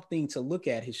is something to look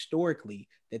at historically,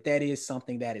 that is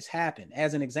something that has happened.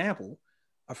 As an example,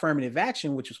 affirmative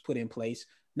action, which was put in place,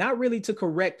 not really to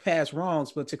correct past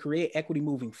wrongs, but to create equity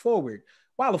moving forward,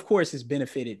 while of course it's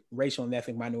benefited racial and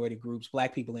ethnic minority groups,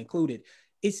 Black people included,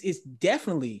 it's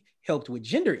definitely helped with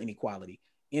gender inequality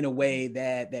in a way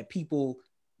that people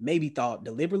maybe thought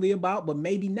deliberately about, but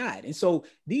maybe not. And so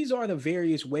these are the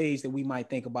various ways that we might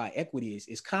think about equity.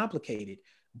 It's complicated,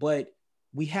 but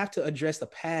we have to address the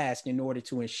past in order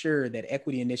to ensure that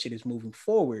equity initiatives moving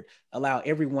forward allow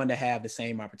everyone to have the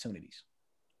same opportunities.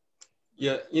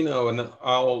 Yeah, you know, and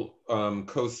I'll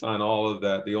co-sign all of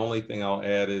that. The only thing I'll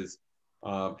add is,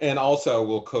 and also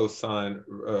will co-sign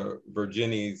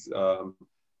Virginie's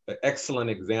excellent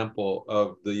example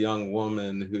of the young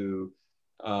woman who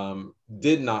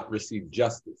did not receive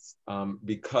justice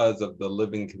because of the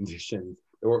living conditions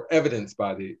that were evidenced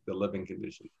by the living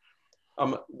conditions.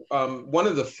 One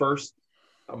of the first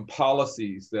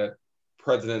policies that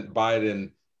President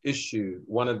Biden issued,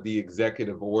 one of the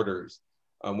executive orders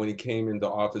when he came into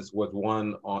office, was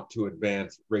one to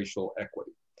advance racial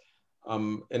equity.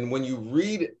 And when you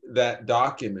read that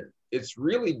document, it's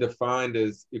really defined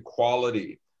as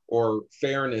equality or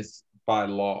fairness by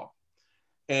law.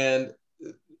 And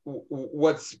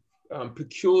what's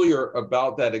peculiar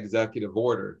about that executive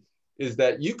order is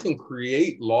that you can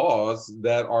create laws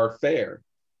that are fair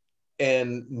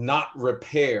and not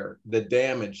repair the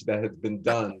damage that has been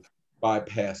done by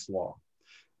past law.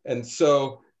 And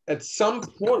so at some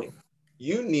point,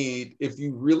 you need, if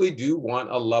you really do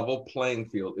want a level playing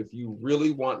field, if you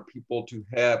really want people to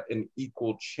have an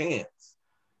equal chance,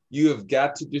 you have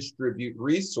got to distribute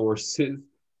resources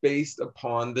based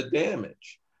upon the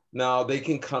damage. Now, they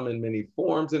can come in many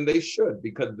forms, and they should,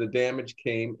 because the damage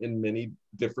came in many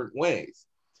different ways.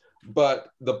 But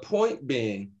the point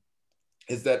being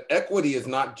is that equity is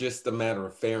not just a matter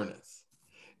of fairness.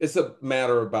 It's a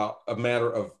matter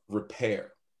of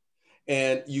repair.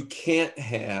 And you can't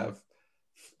have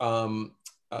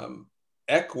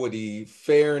equity,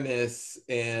 fairness,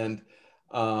 and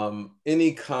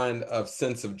any kind of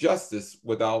sense of justice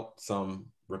without some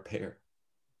repair.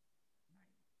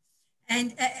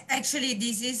 And actually,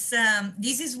 this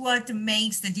is what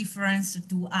makes the difference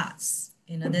to us.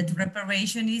 You know, that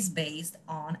reparation is based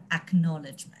on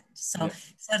acknowledgement. So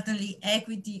certainly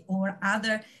equity or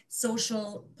other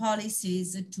social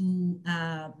policies to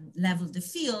level the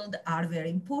field are very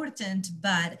important,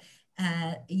 but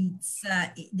it's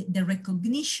the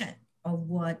recognition of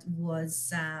what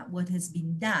has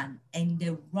been done and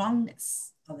the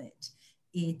wrongness of it.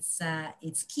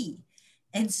 It's key.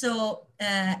 And so,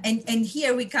 and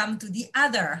here we come to the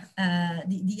other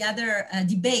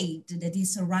debate that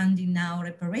is surrounding now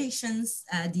reparations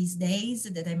these days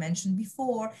that I mentioned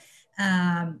before.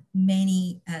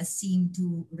 Many seem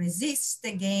to resist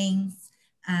against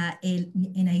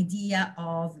an idea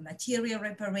of material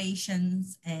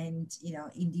reparations and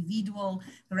individual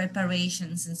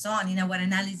reparations and so on. In our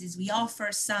analysis, we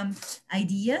offer some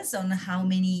ideas on how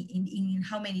many in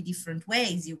how many different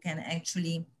ways you can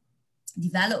actually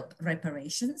develop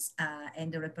reparations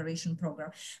and the reparation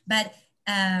program. But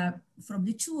from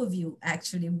the two of you,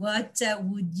 actually, what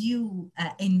would you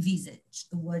envisage?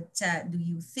 What do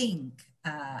you think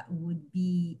would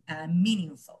be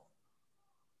meaningful?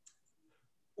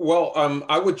 Well,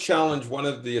 I would challenge one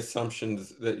of the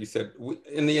assumptions that you said.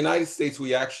 In the United States,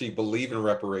 we actually believe in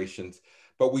reparations,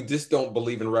 but we just don't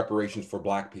believe in reparations for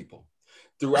Black people.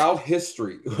 Throughout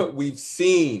history, we've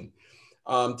seen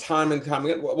time and time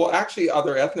again, well, actually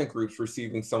other ethnic groups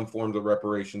receiving some forms of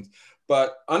reparations.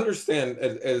 But understand,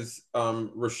 as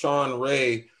Rashawn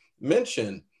Ray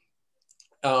mentioned,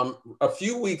 a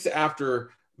few weeks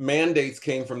after mandates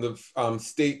came from the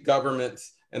state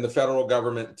governments and the federal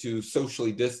government to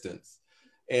socially distance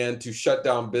and to shut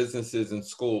down businesses and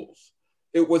schools,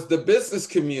 it was the business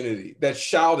community that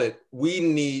shouted, "We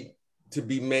need to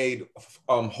be made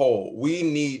whole. We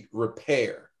need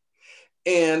repair."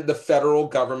 And the federal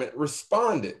government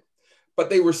responded, but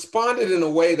they responded in a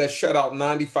way that shut out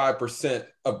 95%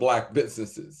 of Black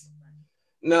businesses.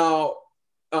 Now,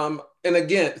 and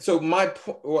again, so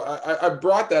I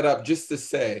brought that up just to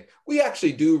say, we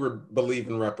actually do believe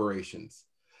in reparations,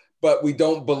 but we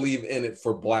don't believe in it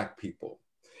for Black people.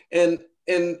 And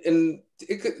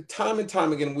time and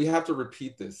time again, we have to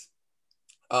repeat this.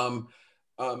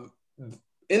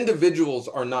 Individuals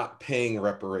are not paying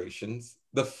reparations.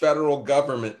 The federal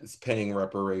government is paying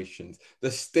reparations. The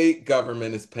state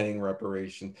government is paying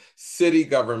reparations. City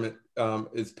government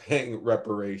is paying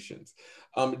reparations.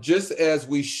 Just as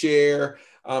we share,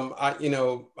 I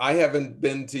haven't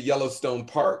been to Yellowstone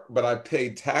Park, but I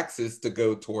paid taxes to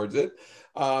go towards it.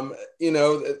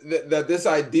 That this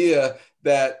idea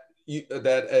that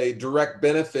that a direct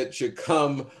benefit should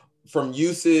come from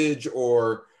usage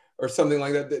or something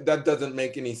like that, that doesn't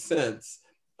make any sense.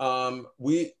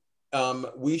 We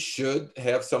should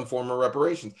have some form of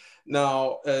reparations.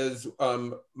 Now, as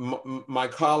my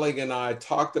colleague and I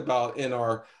talked about in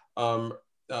our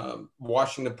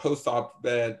Washington Post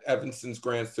op-ed, Evanston's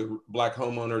grants to Black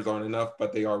homeowners aren't enough,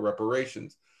 but they are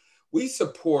reparations. We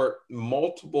support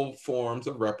multiple forms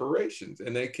of reparations,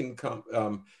 and they can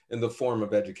come in the form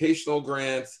of educational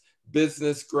grants,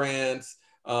 business grants,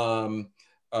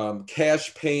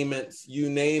 cash payments, you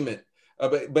name it.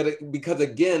 Because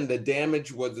again, the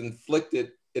damage was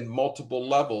inflicted in multiple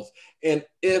levels. And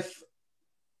if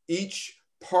each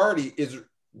party is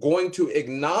going to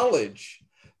acknowledge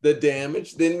the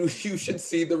damage, then you should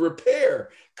see the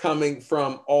repair coming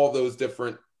from all those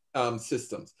different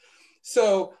systems.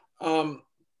 So,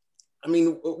 I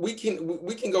mean, we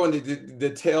can go into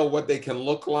detail what they can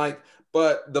look like,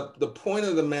 but the point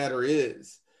of the matter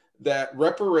is that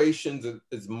reparations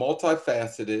is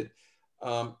multifaceted.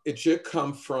 It should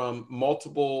come from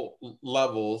multiple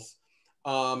levels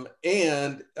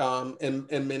and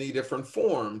in many different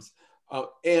forms.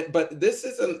 But this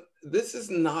is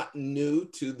not new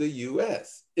to the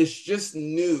U.S. It's just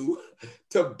new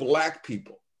to Black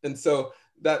people, and so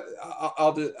that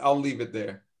I'll leave it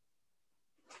there.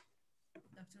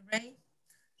 Dr. Ray?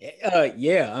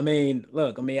 Yeah, I mean,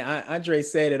 look, I mean, Andre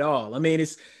said it all. I mean,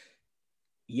 it's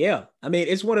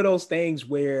one of those things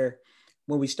where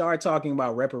when we start talking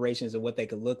about reparations and what they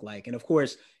could look like, and of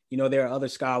course, there are other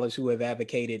scholars who have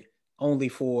advocated only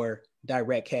for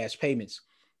direct cash payments.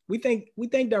 We think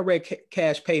direct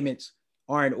cash payments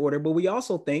are in order, but we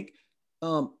also think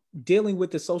dealing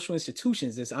with the social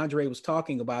institutions, as Andre was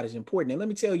talking about, is important. And let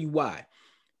me tell you why.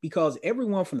 Because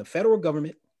everyone from the federal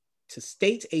government to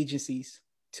state agencies,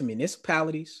 to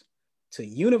municipalities, to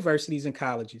universities and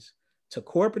colleges, to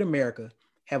corporate America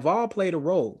have all played a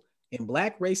role in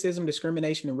Black racism,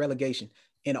 discrimination, and relegation,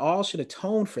 and all should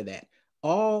atone for that.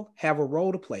 All have a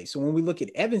role to play. So when we look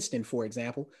at Evanston, for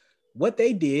example, what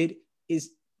they did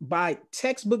is, by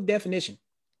textbook definition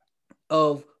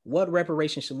of what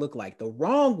reparations should look like, the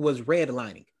wrong was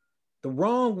redlining. The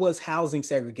wrong was housing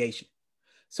segregation.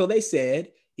 So they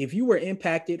said, if you were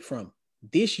impacted from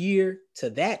this year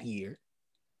to that year,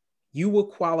 you will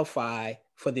qualify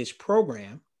for this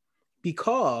program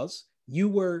because you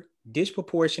were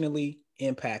disproportionately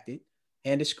impacted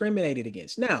and discriminated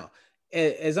against. Now,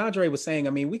 as Andre was saying,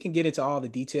 I mean, we can get into all the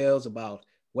details about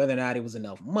whether or not it was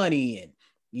enough money and,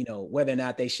 whether or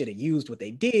not they should have used what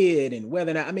they did and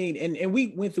whether or not, I mean, and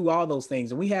we went through all those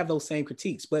things and we have those same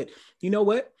critiques. But you know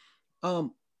what?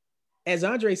 As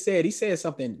Andre said, he said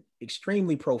something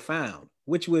extremely profound,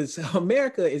 which was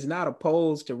America is not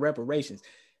opposed to reparations.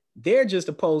 They're just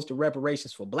opposed to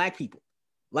reparations for Black people.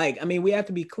 Like, I mean, we have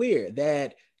to be clear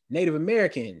that Native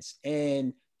Americans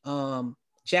and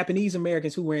Japanese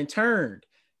Americans who were interned,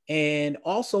 and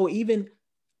also even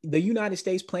the United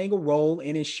States playing a role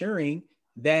in ensuring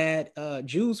that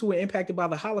Jews who were impacted by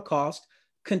the Holocaust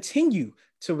continue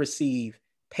to receive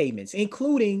payments,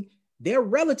 including their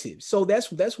relatives. So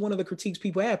that's one of the critiques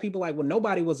people have. People are like, well,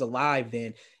 nobody was alive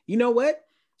then. You know what?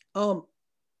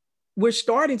 We're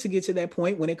starting to get to that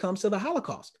point when it comes to the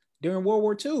Holocaust during World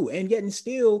War II, and yet and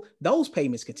still those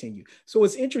payments continue. So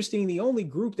it's interesting. The only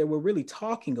group that we're really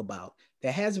talking about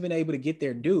that hasn't been able to get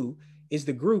their due is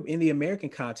the group in the American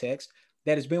context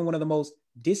that has been one of the most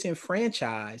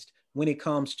disenfranchised when it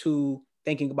comes to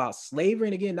thinking about slavery.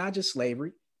 And again, not just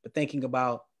slavery, but thinking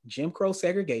about Jim Crow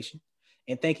segregation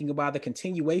and thinking about the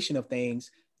continuation of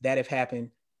things that have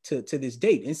happened to this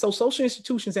date. And so social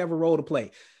institutions have a role to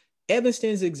play.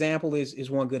 Evanston's example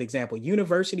is one good example.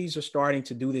 Universities are starting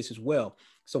to do this as well.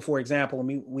 So for example,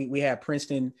 we have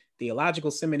Princeton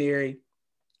Theological Seminary.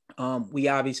 We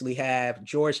obviously have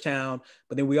Georgetown,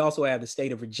 but then we also have the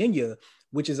state of Virginia,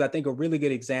 which is, I think, a really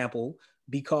good example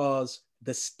because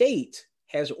the state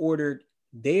has ordered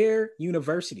their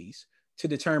universities to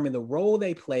determine the role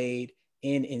they played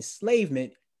in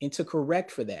enslavement and to correct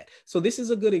for that. So this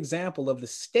is a good example of the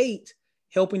state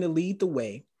helping to lead the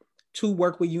way to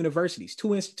work with universities,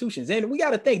 two institutions. And we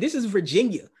got to think, this is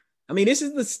Virginia. I mean, this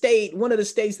is the state, one of the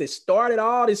states that started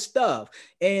all this stuff,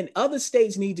 and other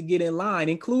states need to get in line,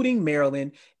 including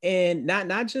Maryland And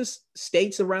not just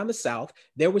states around the South.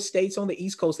 There were states on the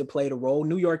East Coast that played a role.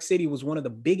 New York City was one of the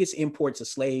biggest imports of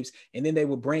slaves. And then they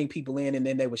would bring people in and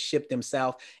then they would ship them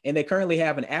south. And they currently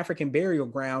have an African burial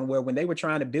ground where when they were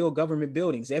trying to build government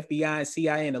buildings, FBI and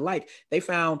CIA and the like, they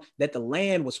found that the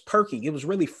land was perking. It was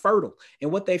really fertile.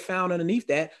 And what they found underneath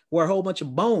that were a whole bunch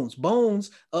of bones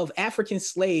of African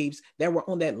slaves that were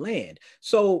on that land.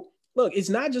 So look, it's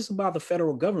not just about the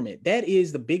federal government. That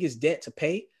is the biggest debt to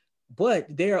pay. But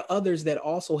there are others that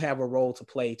also have a role to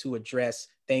play to address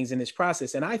things in this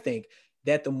process. And I think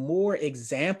that the more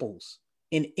examples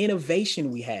and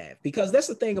innovation we have, because that's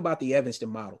the thing about the Evanston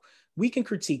model, we can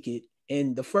critique it.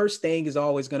 And the first thing is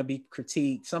always going to be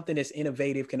critiqued. Something that's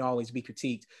innovative can always be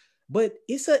critiqued, but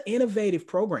it's an innovative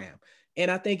program. And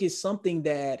I think it's something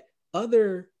that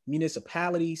other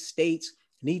municipalities, states,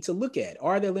 need to look at.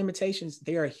 Are there limitations?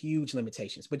 There are huge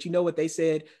limitations. But you know what they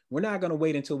said? We're not going to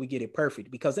wait until we get it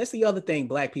perfect, because that's the other thing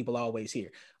Black people always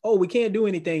hear. Oh, we can't do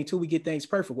anything until we get things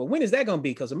perfect. Well, when is that going to be?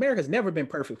 Because America's never been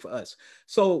perfect for us.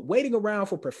 So waiting around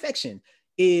for perfection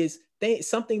is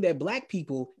something that Black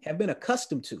people have been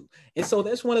accustomed to. And so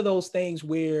that's one of those things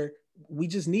where we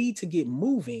just need to get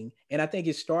moving. And I think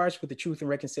it starts with the Truth and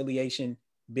Reconciliation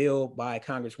bill by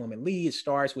Congresswoman Lee. It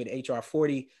starts with HR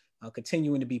 40,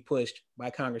 continuing to be pushed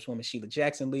by Congresswoman Sheila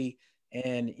Jackson Lee.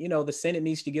 And, you know, the Senate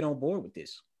needs to get on board with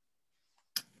this.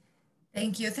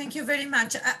 Thank you. Thank you very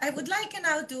much. I would like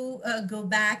now to go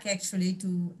back actually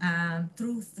to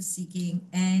truth seeking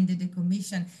and the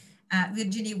commission.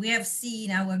 Virginie, we have seen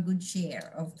our good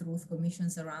share of truth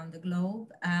commissions around the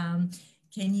globe.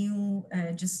 Can you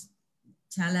just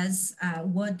tell us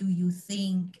what do you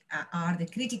think are the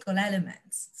critical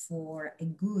elements for a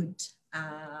good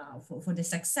for the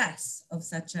success of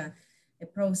such a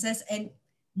process, and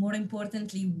more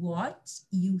importantly, what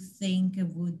you think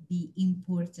would be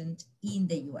important in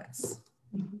the US?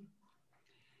 Mm-hmm.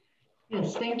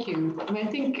 Yes, thank you. I mean,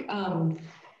 I think,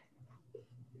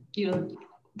 you know,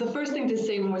 the first thing to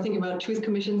say when we're thinking about truth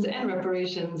commissions and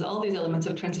reparations, all these elements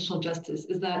of transitional justice,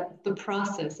 is that the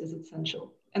process is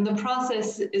essential. And the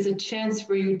process is a chance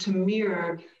for you to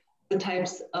mirror the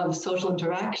types of social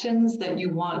interactions that you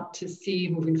want to see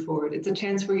moving forward. It's a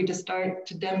chance for you to start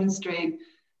to demonstrate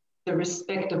the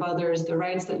respect of others, the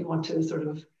rights that you want to sort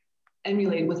of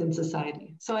emulate within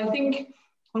society. So I think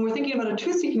when we're thinking about a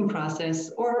truth-seeking process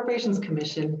or a reparations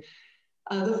commission,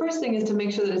 the first thing is to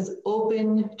make sure that it's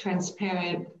open,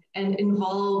 transparent, and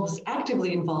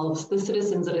actively involves the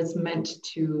citizens that it's meant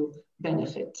to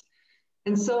benefit.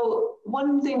 And so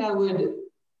one thing I would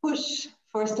push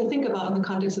for us to think about in the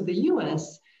context of the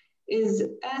US is,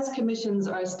 as commissions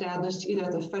are established either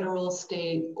at the federal,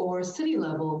 state, or city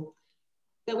level,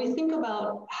 that we think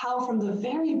about how from the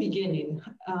very beginning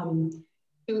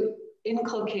to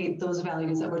inculcate those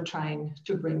values that we're trying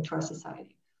to bring to our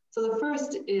society. So the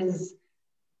first is,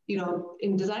 you know,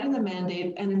 in designing the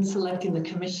mandate and in selecting the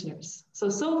commissioners.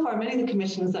 So far, many of the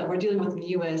commissions that we're dealing with in the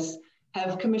US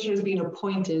have commissioners being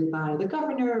appointed by the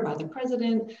governor, by the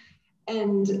president,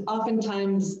 and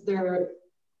oftentimes they're,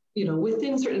 you know,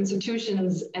 within certain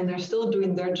institutions and they're still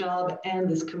doing their job and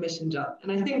this commission job.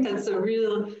 And I think that's a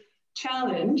real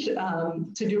challenge to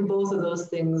do both of those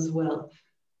things well.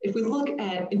 If we look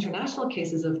at international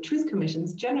cases of truth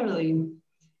commissions, generally,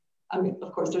 I mean,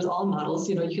 of course, there's all models,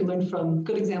 you know, you can learn from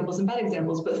good examples and bad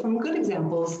examples, but from good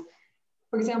examples,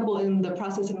 for example, in the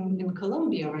process in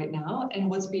Colombia right now, and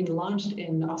what's being launched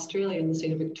in Australia in the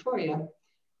state of Victoria,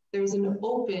 there's an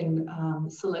open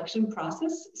selection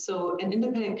process. So an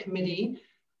independent committee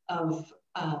of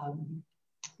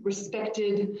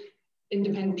respected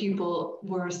independent people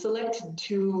were selected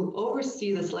to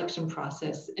oversee the selection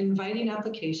process, inviting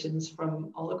applications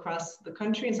from all across the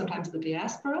country and sometimes the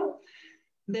diaspora,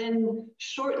 then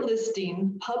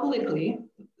shortlisting publicly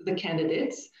the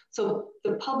candidates. So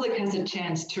the public has a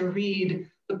chance to read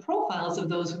the profiles of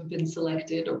those who've been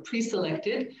selected or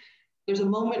pre-selected. There's a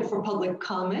moment for public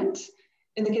comment.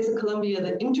 In the case of Colombia,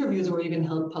 the interviews were even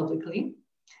held publicly.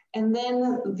 And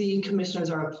then the commissioners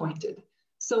are appointed.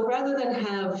 So rather than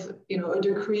have, you know, a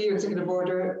decree or executive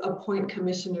order appoint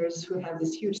commissioners who have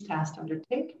this huge task to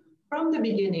undertake, from the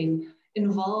beginning,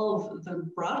 involve the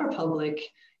broader public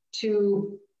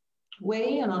to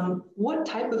weigh in on what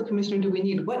type of commissioner do we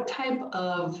need, what type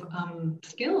of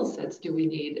skill sets do we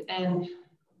need, and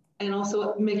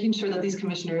also making sure that these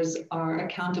commissioners are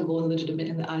accountable and legitimate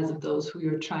in the eyes of those who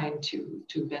you're trying to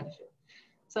benefit.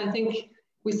 So I think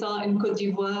we saw in Côte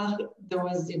d'Ivoire, there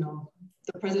was, you know,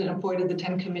 the president appointed the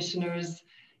 10 commissioners,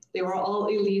 They were all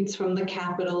elites from the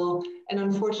capital. And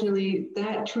unfortunately,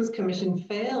 that Truth Commission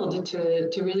failed to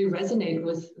really resonate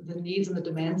with the needs and the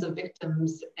demands of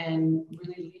victims and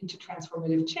really lead to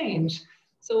transformative change.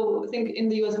 So I think in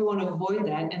the US, we want to avoid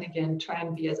that. And again, try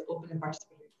and be as open and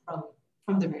participatory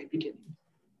from the very beginning.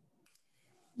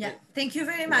 Yeah, thank you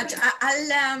very much.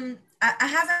 I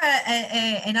have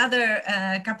another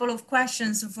couple of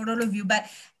questions for all of you, but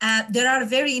there are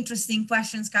very interesting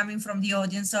questions coming from the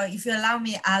audience. So if you allow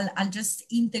me, I'll just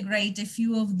integrate a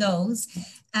few of those.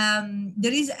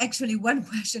 There is actually one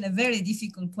question, a very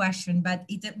difficult question, but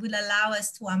it will allow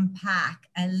us to unpack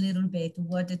a little bit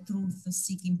what the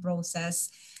truth-seeking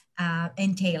process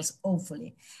entails,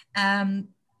 hopefully.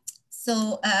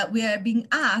 So we are being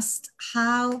asked,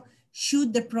 how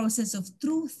should the process of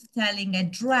truth-telling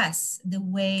address the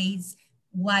ways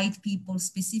white people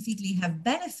specifically have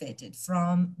benefited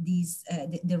from these,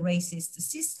 the racist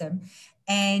system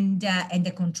and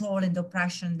the control and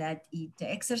oppression that it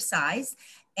exercised,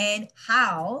 and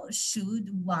how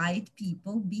should white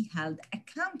people be held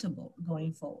accountable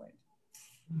going forward?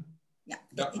 Yeah,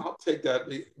 I'll take that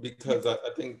because I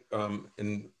think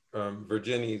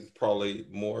Virginie is probably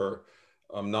more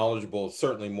knowledgeable,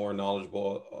 certainly more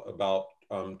knowledgeable about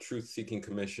truth-seeking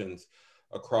commissions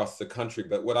across the country.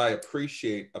 But what I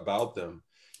appreciate about them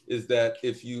is that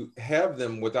if you have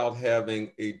them without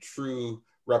having a true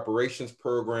reparations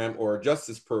program or a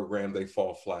justice program, they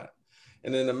fall flat.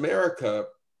 And in America,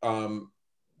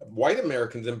 white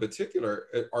Americans in particular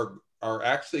are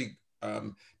actually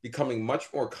becoming much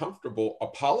more comfortable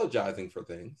apologizing for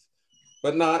things,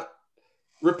 but not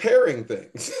repairing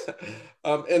things.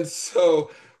 And so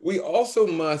we also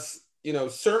must,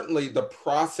 certainly the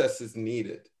process is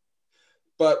needed,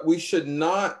 but we should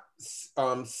not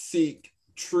seek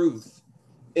truth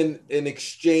in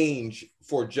exchange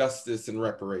for justice and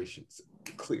reparations.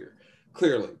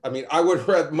 Clearly. I mean, I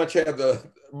would much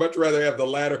rather have the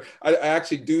latter. I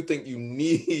actually do think you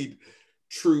need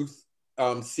truth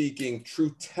seeking,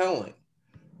 truth telling,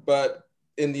 but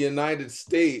in the United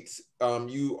States,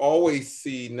 you always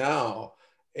see now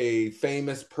a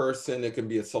famous person, it can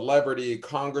be a celebrity, a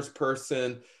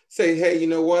congressperson, say, hey, you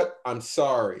know what? I'm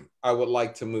sorry, I would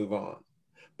like to move on.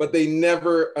 But they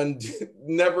never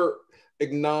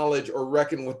acknowledge or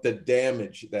reckon with the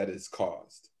damage that is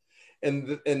caused.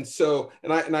 And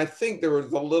I think there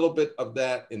was a little bit of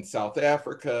that in South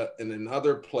Africa and in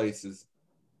other places.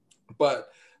 But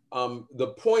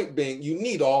the point being, you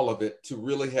need all of it to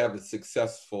really have a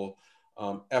successful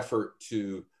effort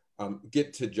to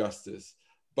get to justice.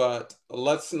 But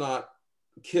let's not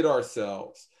kid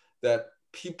ourselves that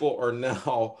people are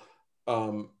now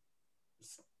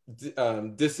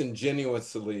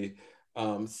disingenuously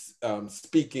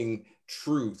speaking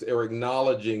truth or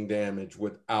acknowledging damage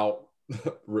without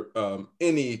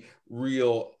any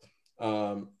real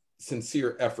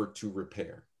sincere effort to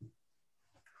repair.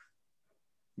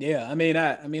 Yeah,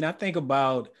 I think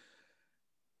about,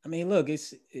 look,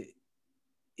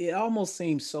 it almost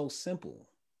seems so simple.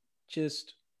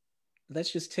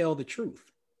 Let's just tell the truth.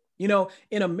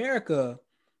 In America,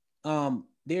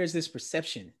 there's this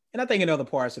perception, and I think in other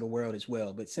parts of the world as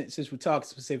well, but since we're talking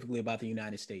specifically about the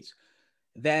United States,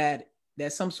 that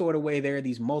some sort of way there are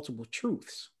these multiple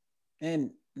truths.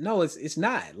 And no, it's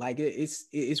not. Like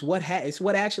it's what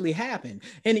actually happened.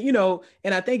 And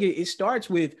and I think it starts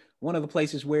with one of the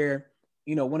places where,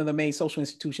 one of the main social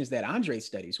institutions that Andre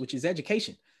studies, which is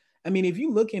education. I mean, if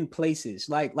you look in places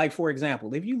like for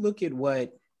example, if you look at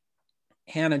what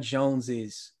Hannah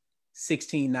Jones's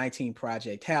 1619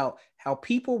 project, how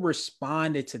people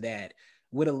responded to that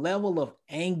with a level of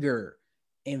anger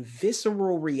and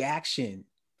visceral reaction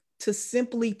to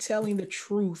simply telling the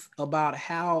truth about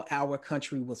how our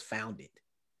country was founded.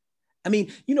 I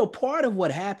mean, part of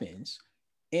what happens,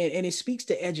 and it speaks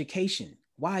to education.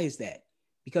 Why is that?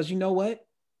 Because you know what?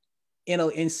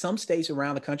 In some states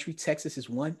around the country, Texas is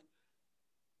one,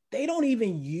 they don't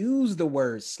even use the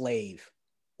word slave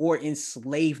or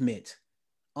enslavement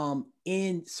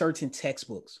in certain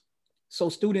textbooks. So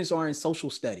students are in social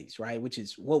studies, right? Which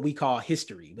is what we call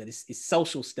history, but it's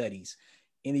social studies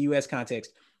in the US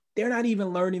context. They're not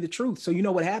even learning the truth. So you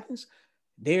know what happens?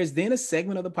 There's then a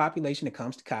segment of the population that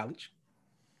comes to college.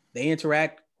 They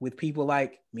interact with people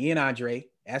like me and Andre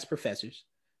as professors.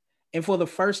 And for the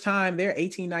first time, they're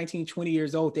 18, 19, 20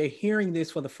 years old. They're hearing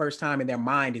this for the first time and their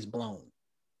mind is blown.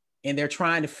 And they're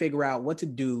trying to figure out what to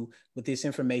do with this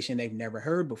information they've never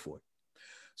heard before.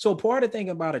 So part of thinking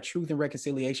about a truth and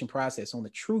reconciliation process on the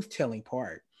truth-telling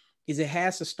part is it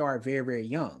has to start very, very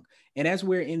young. And as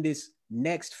we're in this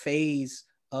next phase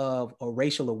of a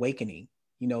racial awakening,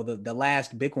 You know, the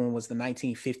last big one was the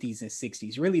 1950s and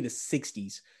 60s. Really, the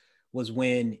 60s was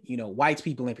when, you know, white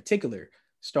people in particular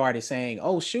started saying,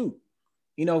 oh, shoot,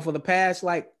 you know, for the past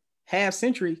like half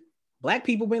century, Black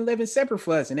people been living separate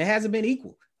for us and it hasn't been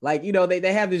equal. Like, you know,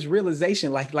 they have this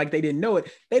realization, like they didn't know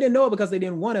it. They didn't know it because they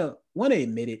didn't want to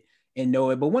admit it and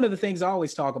know it. But one of the things I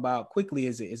always talk about quickly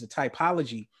is a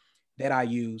typology that I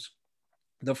use.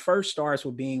 The first starts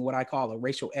with being what I call a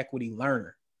racial equity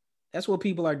learner. That's what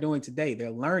people are doing today. They're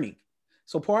learning.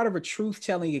 So part of a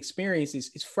truth-telling experience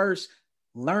is first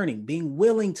learning, being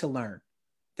willing to learn.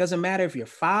 Doesn't matter if you're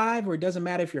 5 or it doesn't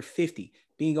matter if you're 50,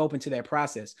 being open to that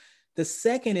process. The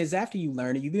second is after you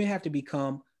learn it, you're going to have to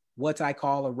become what I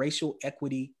call a racial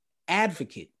equity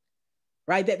advocate,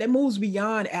 right? That moves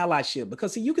beyond allyship,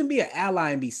 because see, you can be an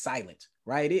ally and be silent,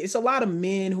 right? It's a lot of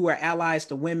men who are allies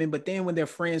to women, but then when their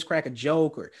friends crack a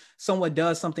joke or someone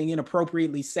does something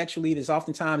inappropriately sexually that's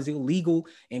oftentimes illegal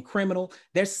and criminal,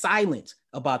 they're silent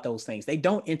about those things. They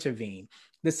don't intervene.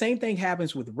 The same thing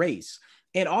happens with race.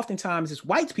 And oftentimes it's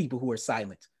white people who are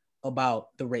silent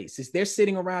about the race. They're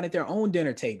sitting around at their own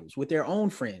dinner tables with their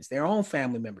own friends, their own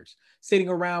family members, sitting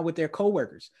around with their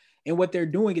coworkers. And what they're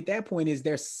doing at that point is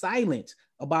they're silent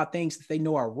about things that they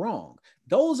know are wrong.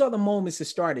 Those are the moments that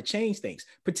start to change things,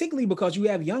 particularly because you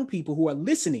have young people who are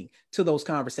listening to those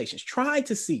conversations, trying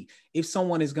to see if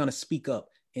someone is going to speak up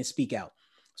and speak out.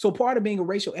 So part of being a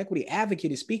racial equity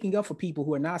advocate is speaking up for people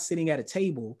who are not sitting at a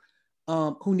table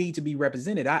who need to be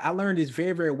represented. I learned this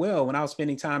very, very well when I was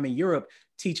spending time in Europe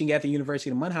teaching at the University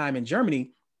of Mannheim in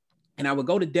Germany. And I would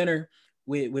go to dinner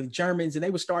with Germans and they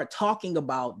would start talking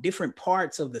about different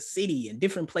parts of the city and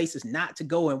different places not to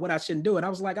go and what I shouldn't do. And I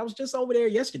was like, I was just over there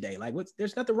yesterday. Like,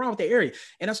 there's nothing wrong with the area.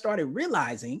 And I started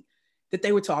realizing that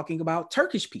they were talking about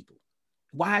Turkish people,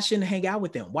 why I shouldn't hang out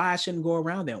with them, why I shouldn't go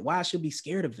around them, why I should be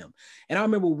scared of them. And I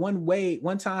remember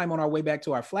one time on our way back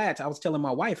to our flats, I was telling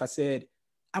my wife, I said,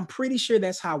 I'm pretty sure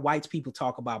that's how white people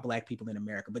talk about Black people in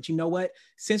America. But you know what?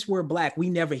 Since we're Black, we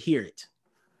never hear it.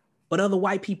 But other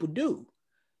white people do.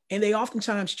 And they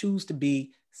oftentimes choose to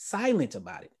be silent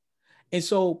about it. And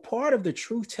so part of the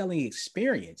truth-telling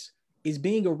experience is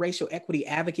being a racial equity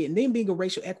advocate and then being a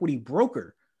racial equity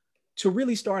broker to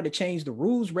really start to change the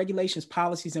rules, regulations,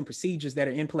 policies, and procedures that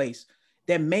are in place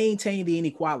that maintain the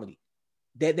inequality.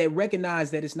 That recognize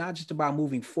that it's not just about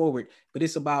moving forward, but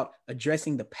it's about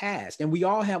addressing the past. And we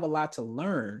all have a lot to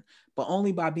learn, but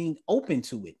only by being open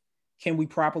to it can we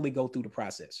properly go through the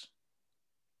process.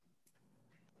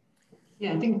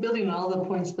 Yeah, I think building on all the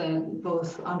points that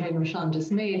both Andre and Rashawn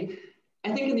just made,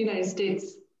 I think in the United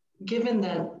States, given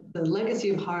that the legacy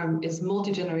of harm is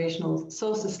multi-generational,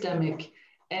 so systemic,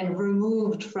 and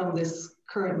removed from this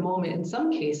current moment in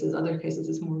some cases, other cases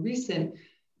it's more recent,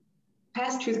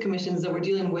 past truth commissions that were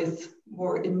dealing with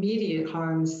more immediate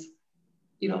harms,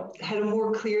 you know, had a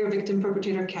more clear victim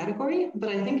perpetrator category. But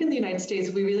I think in the United States,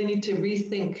 we really need to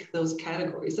rethink those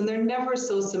categories. And they're never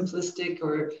so simplistic,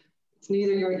 or it's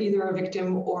neither you're either a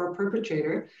victim or a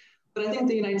perpetrator. But I think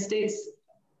the United States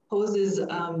poses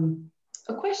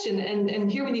a question, and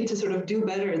here we need to sort of do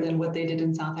better than what they did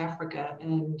in South Africa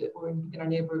or in our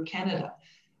neighbor Canada.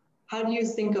 How do you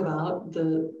think about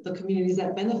the communities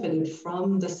that benefited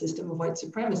from the system of white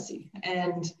supremacy?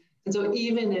 And so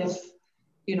even if,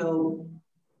 you know,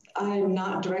 I'm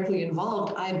not directly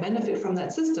involved, I benefit from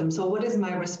that system. So what is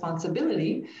my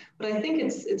responsibility? But I think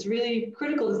it's really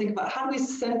critical to think about how do we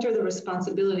center the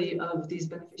responsibility of these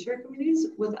beneficiary communities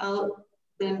without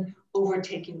then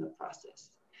overtaking the process.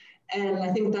 And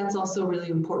I think that's also really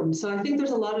important. So I think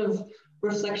there's a lot of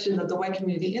reflection that the white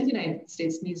community in the United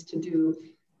States needs to do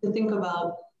to think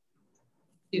about,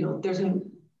 you know, there's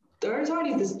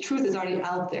already, this truth is already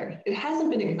out there. It hasn't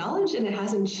been acknowledged and it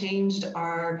hasn't changed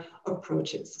our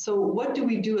approaches. So what do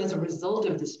we do as a result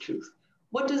of this truth?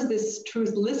 What does this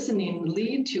truth listening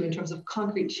lead to in terms of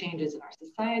concrete changes in our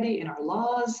society, in our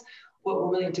laws, what we're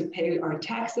willing to pay our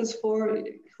taxes for,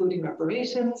 including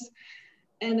reparations?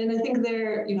 And then I think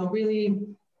they're, you know, really,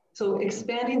 so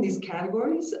expanding these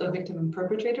categories of victim and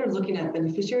perpetrator, looking at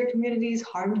beneficiary communities,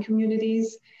 harmed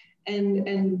communities,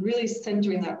 and really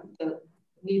centering that the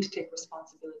need to take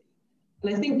responsibility.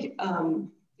 And I think,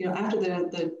 you know, after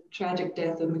the tragic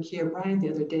death of Ma'Khia Bryant the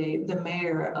other day, the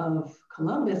mayor of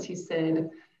Columbus, he said,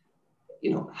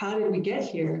 you know, how did we get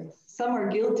here? Some are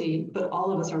guilty, but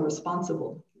all of us are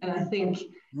responsible. And I think,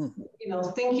 you know,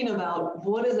 thinking about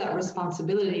what is that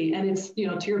responsibility, and it's, you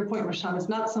know, to your point, Rashawn, it's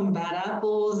not some bad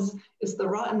apples, it's the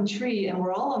rotten tree, and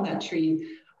we're all on that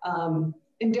tree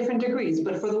in different degrees.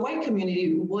 But for the white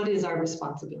community, what is our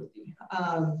responsibility?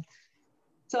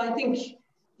 So I think,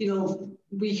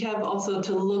 we have also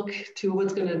to look to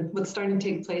what's starting to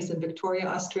take place in Victoria,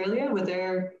 Australia, where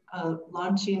they're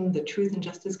launching the Truth and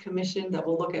Justice Commission that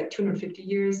will look at 250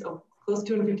 years, close to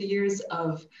 250 years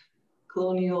of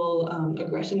colonial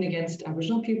aggression against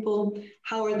Aboriginal people.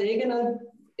 How are they going to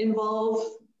involve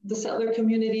the settler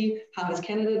community? How has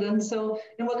Canada done so?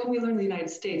 And what can we learn in the United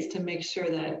States to make sure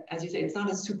that, as you say, it's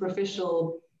not a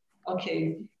superficial,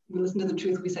 okay, we listen to the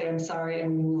truth, we say, I'm sorry,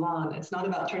 and we move on. It's not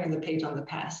about turning the page on the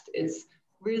past. It's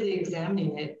really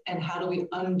examining it and how do we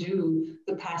undo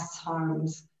the past's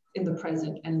harms in the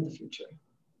present and in the future.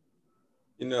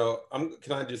 Can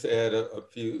I just add a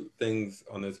few things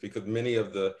on this, because many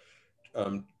of the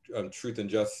Truth and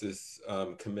Justice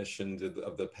commissions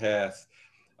of the past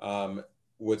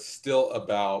was still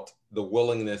about the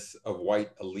willingness of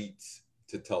white elites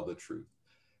to tell the truth.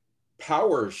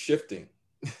 Power is shifting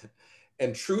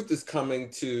and truth is coming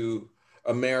to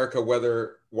America,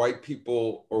 whether white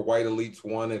people or white elites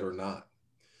want it or not.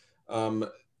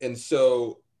 And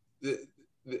so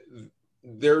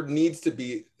there needs to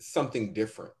be something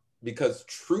different, because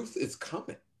truth is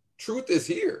coming. Truth is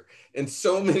here in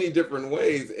so many different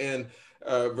ways. And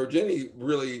Virginie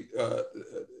really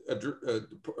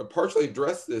partially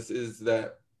addressed this, is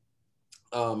that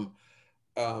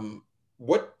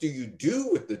what do you do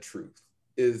with the truth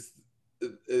is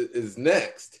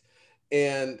next.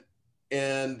 And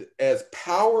as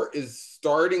power is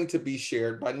starting to be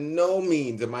shared, by no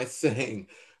means am I saying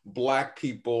Black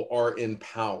people are in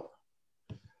power,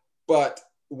 but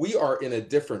we are in a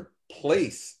different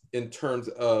place in terms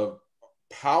of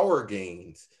power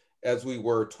gains as we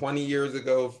were 20 years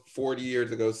ago, 40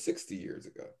 years ago, 60 years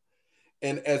ago.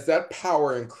 And as that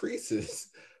power increases,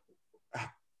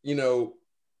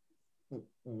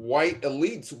 white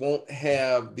elites won't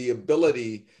have the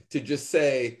ability to just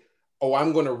say, oh,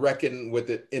 I'm going to reckon with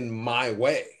it in my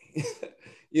way.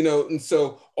 And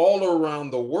so all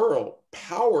around the world,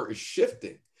 power is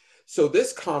shifting. So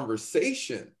this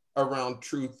conversation around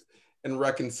truth and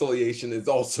reconciliation is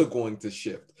also going to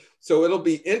shift. So it'll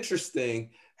be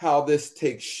interesting how this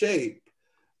takes shape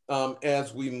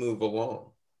as we move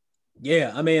along.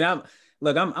 Yeah, I mean, I'm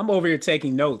over here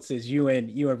taking notes as you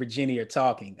and Virginie are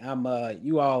talking.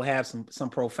 You all have some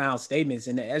profound statements,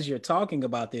 and as you're talking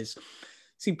about this,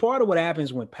 see, part of what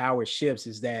happens when power shifts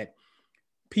is that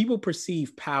people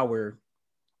perceive power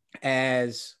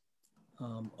as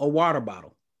a water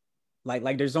bottle,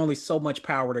 like there's only so much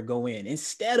power to go in,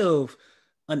 instead of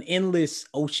an endless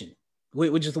ocean,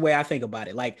 which is the way I think about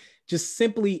it. Like just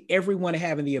simply everyone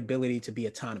having the ability to be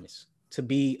autonomous, to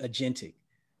be agentic,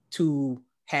 to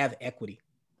have equity.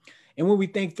 And when we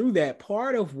think through that,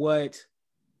 part of what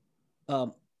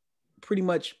pretty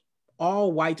much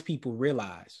all white people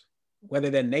realize, whether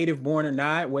they're native born or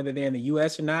not, whether they're in the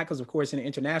US or not, because of course in an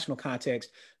international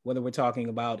context, whether we're talking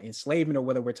about enslavement or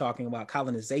whether we're talking about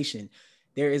colonization,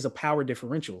 there is a power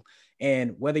differential.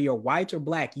 And whether you're white or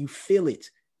Black, you feel it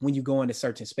when you go into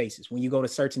certain spaces, when you go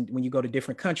to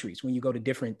different countries, when you go to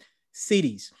different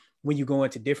cities, when you go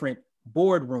into different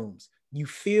boardrooms, you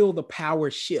feel the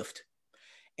power shift.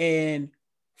 And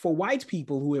for white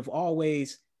people who have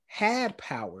always had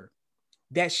power,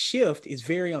 that shift is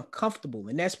very uncomfortable.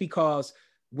 And that's because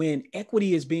when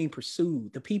equity is being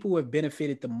pursued, the people who have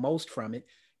benefited the most from it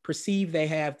perceive they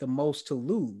have the most to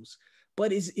lose.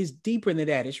 But it's deeper than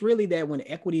that. It's really that when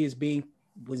equity is being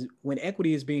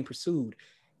pursued,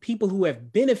 people who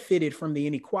have benefited from the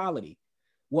inequality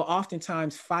will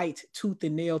oftentimes fight tooth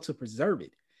and nail to preserve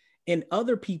it. And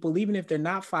other people, even if they're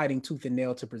not fighting tooth and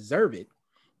nail to preserve it,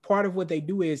 part of what they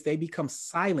do is they become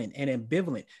silent and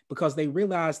ambivalent because they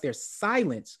realize their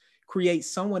silence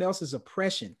creates someone else's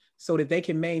oppression so that they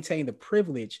can maintain the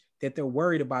privilege that they're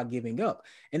worried about giving up.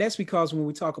 And that's because when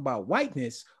we talk about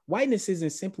whiteness isn't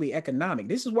simply economic.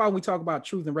 This is why we talk about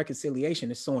truth and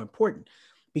reconciliation is so important,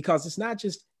 because it's not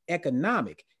just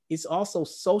economic, it's also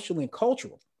social and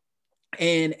cultural.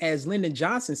 And as Lyndon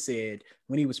Johnson said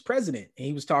when he was president, and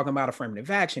he was talking about affirmative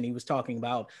action, he was talking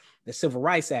about the Civil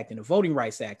Rights Act and the Voting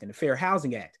Rights Act and the Fair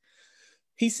Housing Act.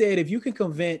 He said, if you can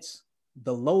convince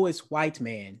the lowest white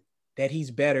man that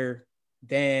he's better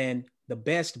than the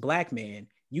best Black man,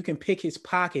 you can pick his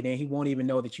pocket and he won't even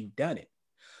know that you've done it.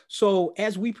 So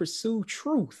as we pursue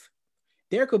truth,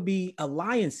 there could be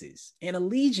alliances and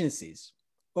allegiances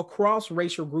across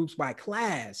racial groups by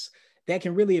class that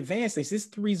can really advance this. This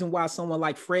is the reason why someone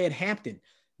like Fred Hampton,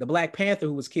 the Black Panther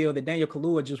who was killed, that Daniel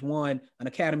Kaluuya just won an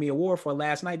Academy Award for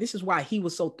last night, this is why he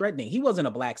was so threatening. He wasn't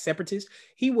a Black separatist.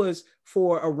 He was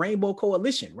for a rainbow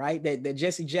coalition, right? That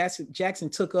Jesse Jackson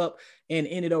took up and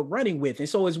ended up running with. And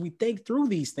so as we think through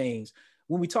these things,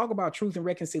 when we talk about truth and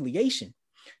reconciliation,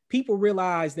 people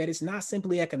realize that it's not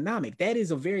simply economic. That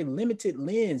is a very limited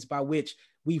lens by which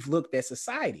we've looked at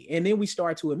society. And then we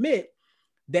start to admit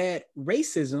that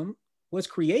racism was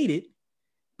created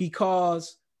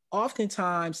because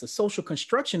oftentimes the social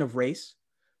construction of race,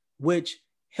 which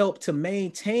helped to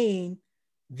maintain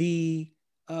the,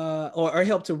 or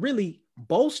helped to really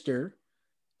bolster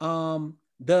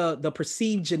the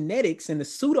perceived genetics and the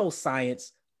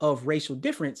pseudoscience of racial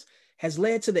difference, has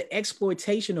led to the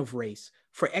exploitation of race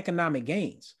for economic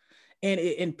gains.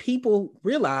 And people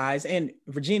realize, and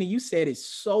Virginie, you said it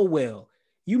so well.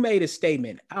 You made a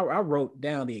statement. I wrote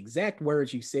down the exact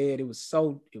words you said. It was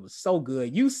so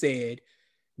good. You said,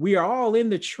 we are all in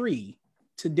the tree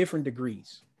to different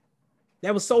degrees.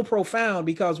 That was so profound,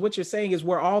 because what you're saying is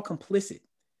we're all complicit.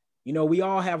 You know, we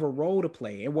all have a role to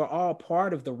play, and we're all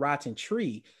part of the rotten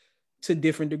tree to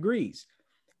different degrees.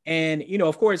 And, you know,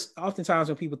 of course, oftentimes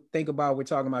when people think about, we're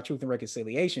talking about truth and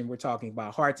reconciliation, we're talking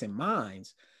about hearts and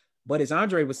minds. But as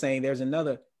Andre was saying, there's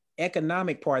another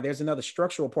economic part, there's another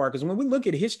structural part. Because when we look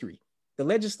at history, the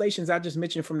legislations I just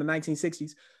mentioned from the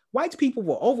 1960s, white people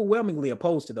were overwhelmingly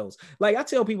opposed to those. Like I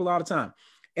tell people all the time,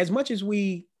 as much as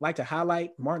we like to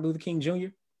highlight Martin Luther King Jr.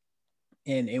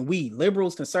 and we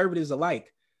liberals, conservatives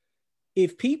alike,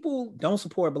 if people don't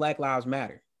support Black Lives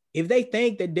Matter, if they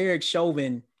think that Derek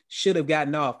Chauvin should have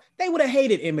gotten off, they would have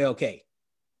hated MLK.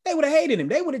 They would have hated him.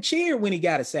 They would have cheered when he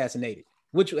got assassinated,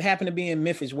 which happened to be in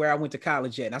Memphis, where I went to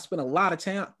college at. And I spent a lot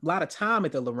of time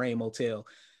at the Lorraine Motel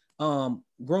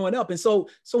growing up. And so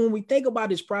when we think about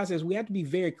this process, we have to be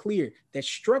very clear that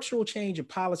structural change and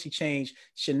policy change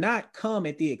should not come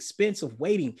at the expense of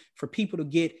waiting for people to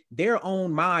get their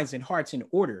own minds and hearts in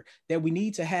order, that we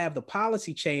need to have the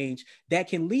policy change that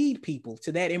can lead people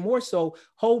to that, and more so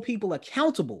hold people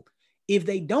accountable if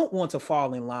they don't want to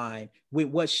fall in line with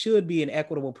what should be an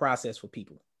equitable process for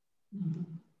people. Mm-hmm.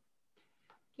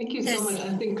 Thank you so much.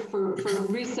 I think for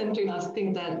recentering us, I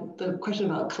think that the question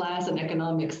about class and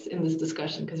economics in this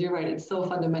discussion, because you're right, it's so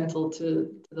fundamental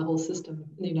to the whole system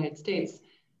in the United States.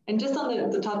 And just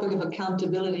on the topic of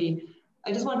accountability,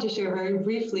 I just want to share very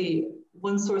briefly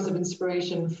one source of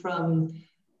inspiration from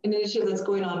an initiative that's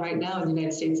going on right now in the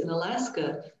United States. In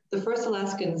Alaska, the First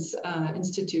Alaskans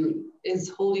Institute is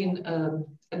holding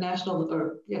a national,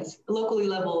 or yes, a locally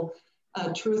level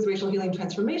truth, racial healing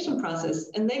transformation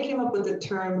process. And they came up with the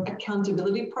term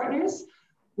accountability partners,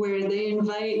 where they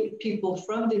invite people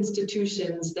from the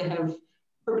institutions that have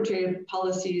perpetrated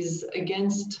policies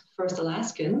against First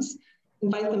Alaskans,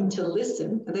 invite them to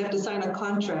listen. And they have to sign a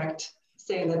contract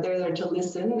saying that they're there to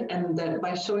listen, and that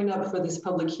by showing up for this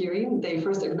public hearing, they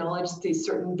first acknowledge these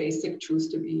certain basic truths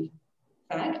to be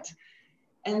fact.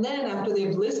 And then after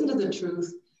they've listened to the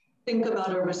truth, think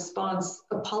about a response,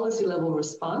 a policy level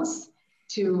response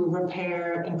to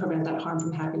repair and prevent that harm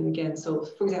from happening again. So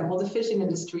for example, the fishing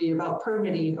industry, about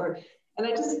permitting, and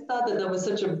I just thought that was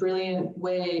such a brilliant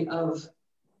way of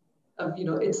you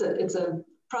know, it's a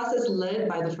process led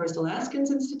by the First Alaskans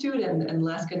Institute and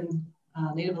Alaskan,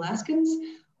 Native Alaskans,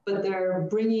 but they're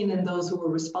bringing in those who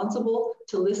are responsible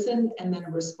to listen and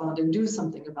then respond and do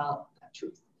something about that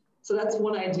truth. So that's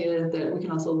one idea that we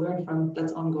can also learn from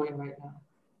that's ongoing right now.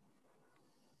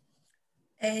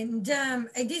 And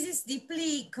this is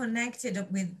deeply connected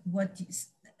with what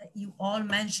you all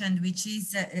mentioned, which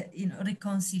is you know,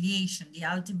 reconciliation, the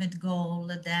ultimate goal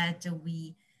that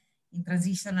we in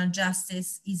transitional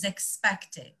justice is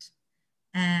expected.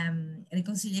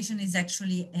 Reconciliation is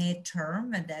actually a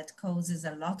term that causes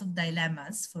a lot of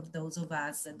dilemmas for those of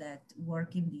us that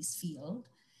work in this field.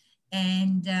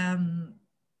 And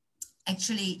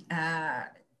actually,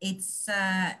 it's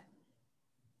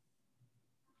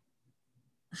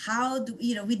how do,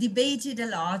 you know, we debated a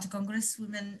lot.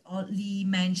 Congresswoman Lee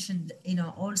mentioned, you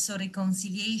know, also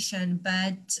reconciliation,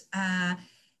 but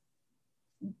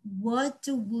what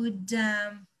would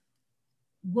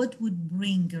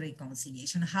bring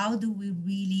reconciliation? How do we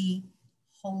really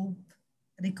hope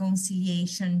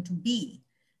reconciliation to be?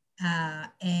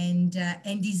 And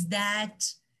is that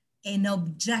an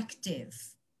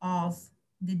objective of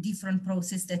the different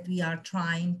process that we are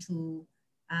trying to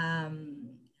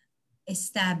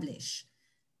establish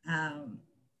in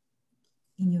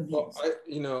your views? Well,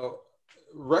 you know,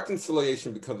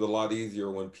 reconciliation becomes a lot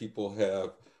easier when people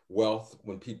have wealth,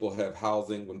 when people have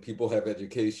housing, when people have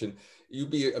education.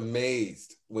 You'd be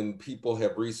amazed when people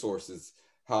have resources,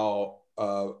 how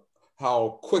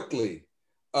quickly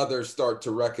others start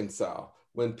to reconcile.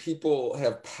 When people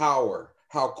have power,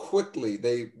 how quickly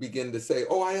they begin to say,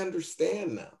 oh, I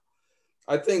understand now.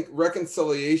 I think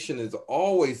reconciliation is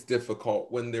always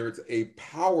difficult when there's a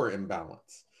power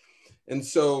imbalance. And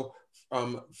so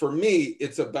for me,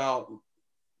 it's about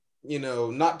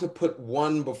not to put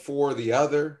one before the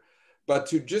other, but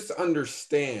to just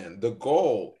understand the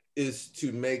goal is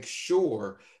to make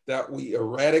sure that we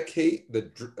eradicate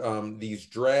these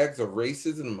drags of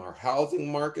racism in our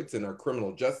housing markets, in our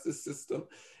criminal justice system,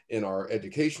 in our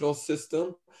educational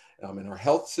system, in our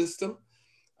health system,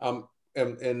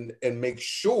 and make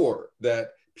sure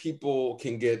that people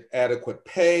can get adequate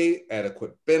pay,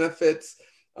 adequate benefits,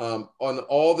 on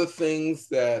all the things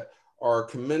that are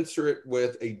commensurate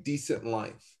with a decent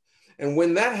life. And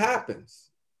when that happens,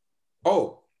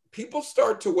 people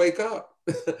start to wake up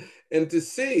and to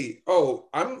see,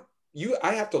 I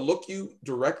have to look you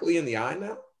directly in the eye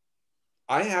now.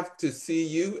 I have to see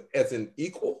you as an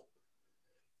equal,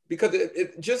 because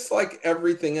it just like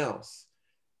everything else,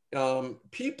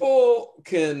 people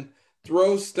can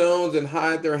throw stones and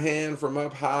hide their hand from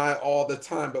up high all the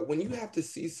time. But when you have to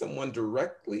see someone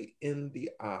directly in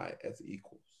the eye as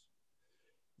equals,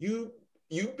 you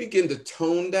begin to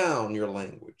tone down your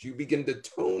language. You begin to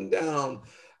tone down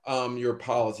your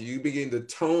policy. You begin to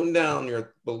tone down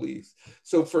your beliefs.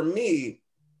 So for me,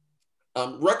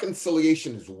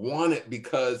 reconciliation is wanted,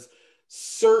 because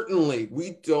certainly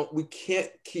we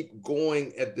can't keep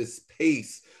going at this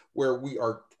pace where we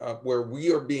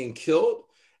are being killed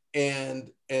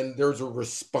and there's a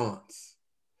response.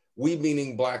 We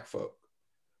meaning Black folk.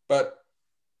 But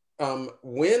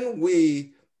when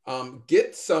we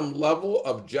get some level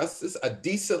of justice, a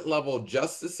decent level of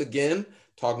justice, again,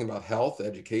 talking about health,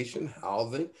 education,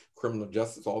 housing, criminal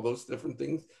justice, all those different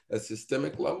things at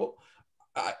systemic level,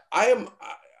 I'm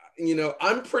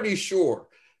pretty sure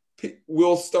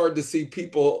we'll start to see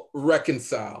people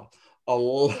reconcile a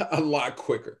lot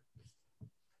quicker.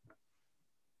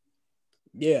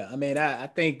 Yeah, I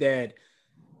think that,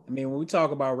 when we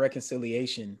talk about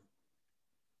reconciliation,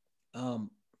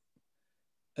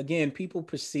 again, people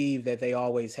perceive that they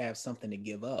always have something to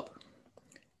give up.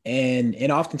 And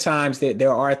oftentimes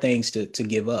there are things to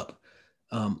give up,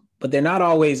 but they're not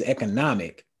always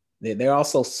economic. They're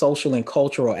also social and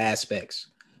cultural aspects.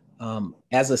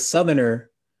 As a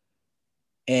Southerner,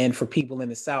 and for people in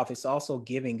the South, it's also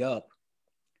giving up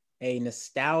a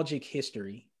nostalgic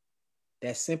history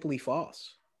that's simply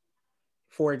false.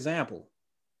 For example,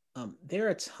 there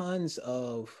are tons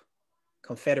of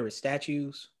Confederate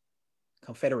statues,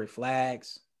 Confederate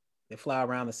flags that fly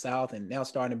around the South, and now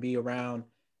starting to be around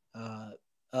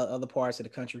other parts of the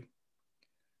country.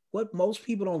 What most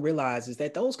people don't realize is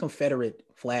that those Confederate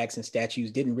flags and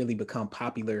statues didn't really become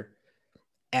popular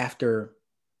after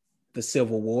the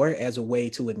Civil War as a way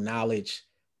to acknowledge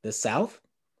the South.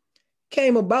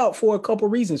 Came about for a couple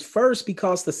reasons. First,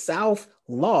 because the South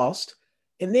lost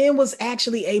and then was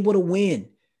actually able to win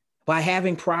by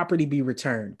having property be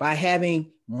returned, by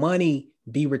having money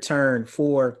be returned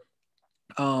for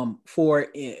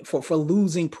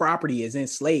losing property as in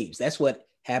slaves. That's what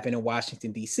happened in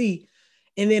Washington, D.C.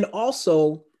 And then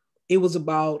also it was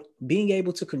about being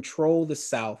able to control the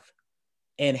South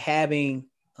and having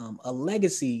a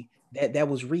legacy that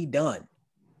was redone,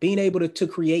 being able to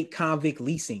create convict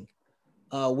leasing,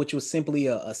 which was simply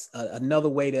another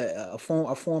way to a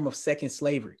form of second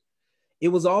slavery. It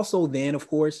was also then, of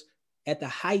course, at the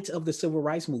height of the civil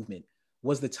rights movement,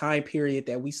 was the time period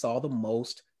that we saw the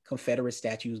most Confederate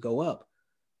statues go up.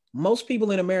 Most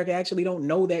people in America actually don't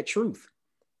know that truth.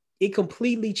 It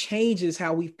completely changes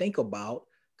how we think about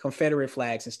Confederate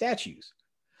flags and statues.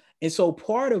 And so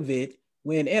part of it,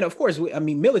 and of course,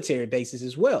 military bases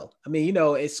as well.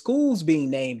 It's schools being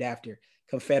named after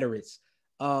Confederates.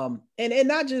 And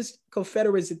not just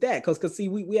Confederates at that, because see,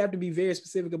 we have to be very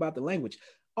specific about the language.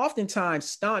 Oftentimes,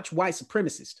 staunch white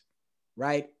supremacists,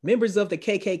 right? Members of the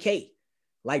KKK,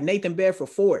 like Nathan Bedford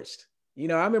Forrest. I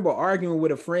remember arguing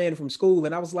with a friend from school,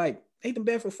 and I was like, Nathan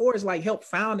Bedford Forrest helped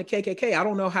found the KKK. I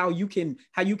don't know how you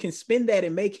can spin that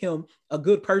and make him a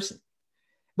good person.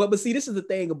 But see, this is the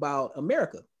thing about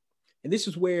America. And this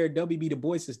is where W.B. Du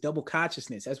Bois's double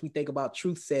consciousness, as we think about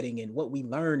truth setting and what we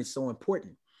learn, is so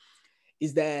important,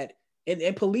 is that,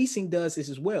 and policing does this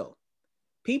as well.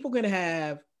 People are going to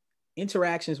have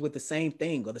interactions with the same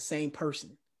thing or the same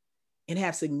person and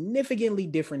have significantly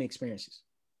different experiences.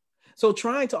 So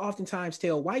trying to oftentimes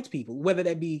tell white people, whether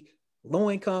that be low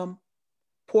income,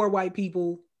 poor white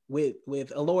people with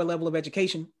a lower level of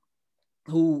education,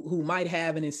 who might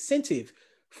have an incentive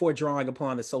for drawing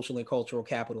upon the social and cultural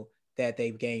capital that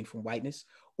they've gained from whiteness,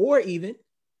 or even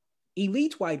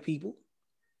elite white people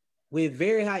with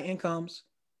very high incomes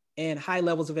and high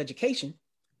levels of education,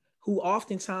 who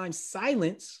oftentimes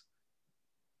silence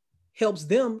helps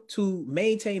them to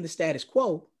maintain the status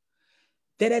quo,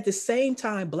 that at the same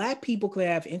time, Black people could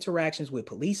have interactions with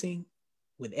policing,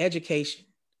 with education,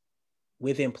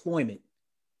 with employment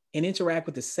and interact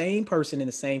with the same person in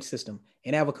the same system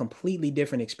and have a completely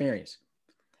different experience.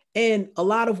 And a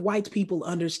lot of white people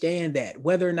understand that,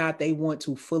 whether or not they want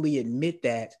to fully admit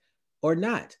that or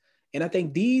not. And I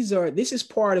think this is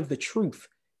part of the truth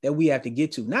that we have to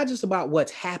get to, not just about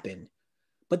what's happened,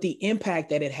 but the impact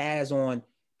that it has on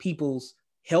people's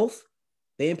health,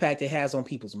 the impact it has on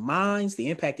people's minds, the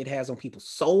impact it has on people's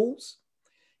souls.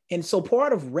 And so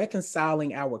part of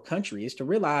reconciling our country is to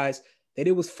realize that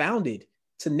it was founded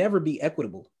to never be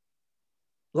equitable.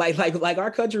 Like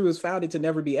our country was founded to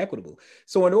never be equitable.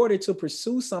 So in order to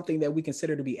pursue something that we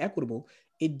consider to be equitable,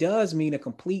 it does mean a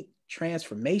complete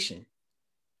transformation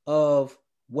of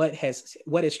what has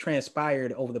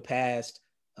transpired over the past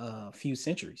few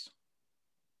centuries.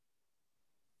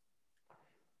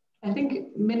 I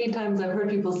think many times I've heard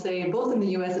people say, both in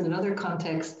the US and in other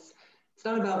contexts, it's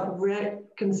not about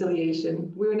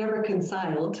reconciliation. We were never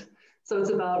reconciled. So it's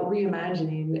about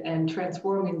reimagining and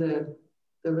transforming the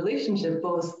relationship,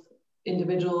 both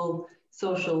individual,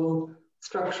 social,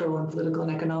 structural, and political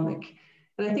and economic.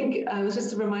 And I think I was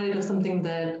just reminded of something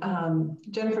that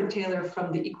Jennifer Taylor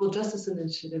from the Equal Justice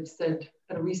Initiative said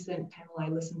at a recent panel I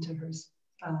listened to her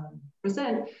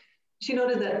present. She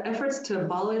noted that efforts to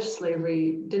abolish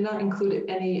slavery did not include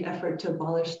any effort to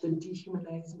abolish the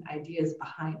dehumanizing ideas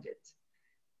behind it.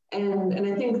 And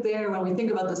I think there, when we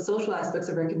think about the social aspects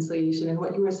of reconciliation and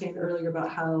what you were saying earlier about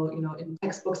how, in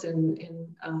textbooks in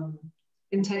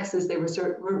Texas, they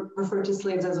refer to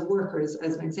slaves as workers,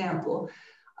 as an example.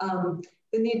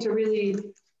 The need to really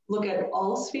look at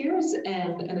all spheres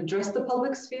and address the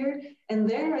public sphere. And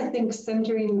there, I think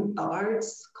centering the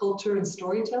arts, culture, and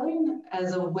storytelling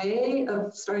as a way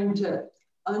of starting to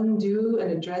undo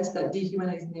and address that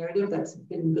dehumanized narrative that's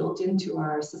been built into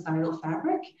our societal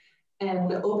fabric,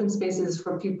 and open spaces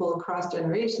for people across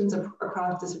generations,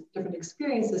 across different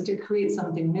experiences to create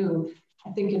something new,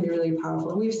 I think can be really powerful.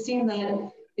 And we've seen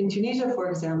that in Tunisia, for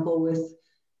example, with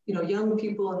young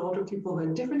people and older people who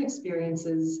had different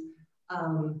experiences,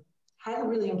 hadn't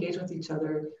really engaged with each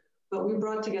other, but we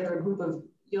brought together a group of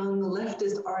young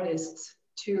leftist artists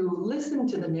to listen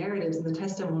to the narratives and the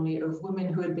testimony of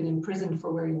women who had been imprisoned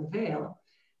for wearing the veil.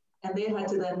 And they had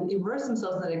to then immerse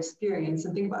themselves in that experience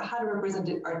and think about how to represent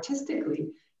it artistically.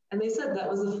 And they said that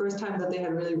was the first time that they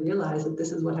had really realized that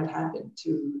this is what had happened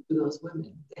to those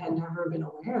women. They had never been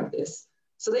aware of this.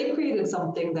 So they created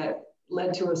something that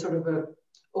led to a sort of a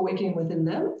awakening within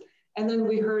them. And then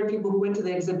we heard people who went to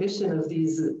the exhibition of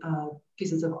these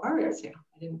pieces of art say,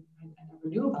 I never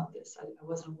knew about this. I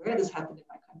wasn't aware this happened in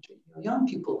my country. Young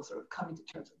people sort of coming to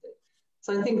terms with it.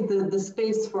 So I think the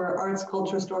space for arts,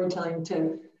 culture, storytelling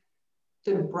to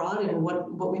broaden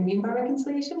what we mean by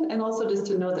reconciliation, and also just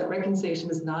to know that reconciliation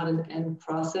is not an end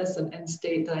process, an end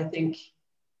state that I think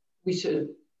we should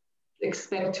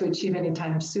expect to achieve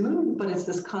anytime soon, but it's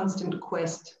this constant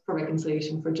quest for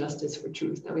reconciliation, for justice, for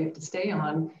truth that we have to stay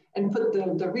on and put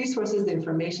the resources, the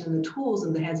information, and the tools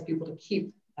in the hands of people to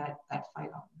keep that fight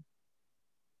on.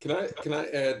 Can I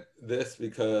add this,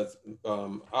 because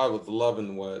I was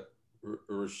loving what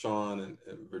Rashawn and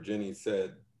Virginie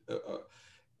said.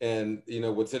 And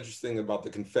what's interesting about the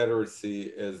Confederacy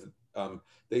is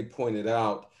they pointed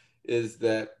out is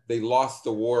that they lost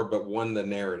the war but won the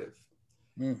narrative.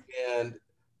 And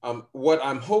what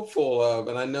I'm hopeful of,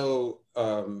 and I know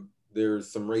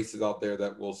there's some races out there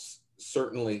that will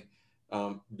certainly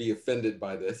be offended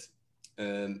by this,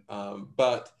 and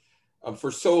but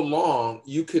for so long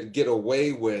you could get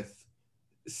away with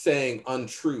saying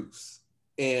untruths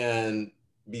and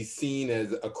be seen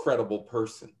as a credible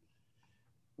person.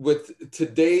 With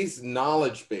today's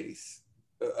knowledge base,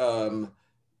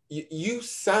 you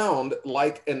sound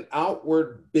like an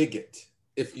outward bigot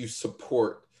if you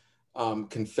support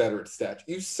Confederate statute.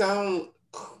 You sound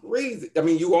crazy. I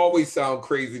mean, you always sound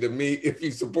crazy to me if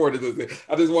you supported those things.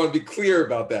 I just want to be clear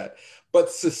about that. But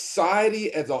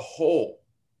society as a whole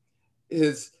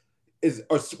is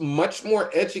much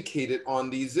more educated on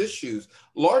these issues.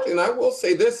 Largely, and I will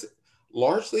say this,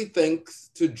 largely thanks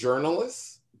to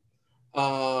journalists,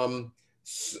 a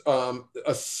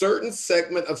certain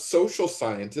segment of social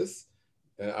scientists.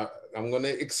 I'm going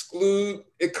to exclude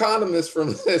economists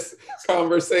from this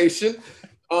conversation,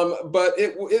 but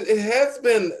it has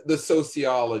been the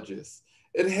sociologists.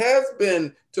 It has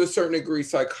been, to a certain degree,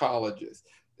 psychologists.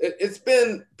 It's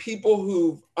been people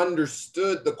who've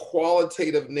understood the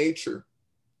qualitative nature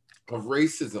of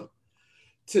racism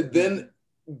to then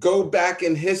go back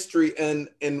in history and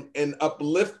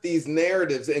uplift these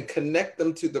narratives and connect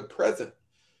them to the present.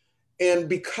 And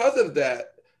because of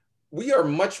that, we are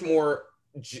much more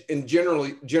and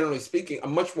generally speaking, a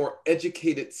much more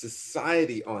educated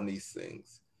society on these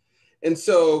things. And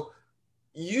so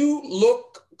you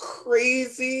look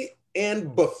crazy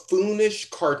and buffoonish,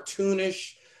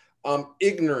 cartoonish,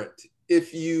 ignorant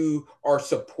if you are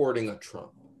supporting a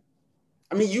Trump.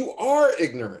 I mean, you are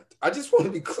ignorant. I just want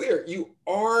to be clear. You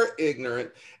are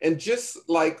ignorant. And just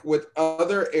like with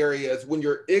other areas, when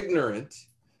you're ignorant,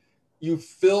 you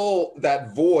fill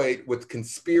that void with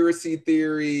conspiracy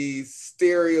theories,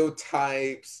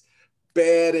 stereotypes,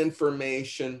 bad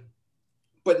information.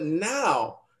 But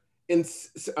now,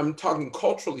 I'm talking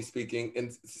culturally speaking,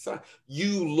 in society,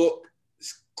 you look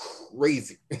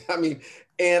crazy. I mean,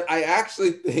 and I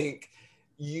actually think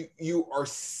you are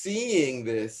seeing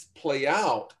this play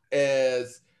out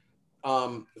as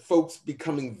folks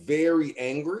becoming very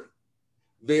angry,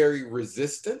 very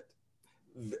resistant,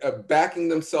 backing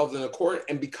themselves in a corner,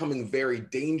 and becoming very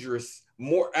dangerous,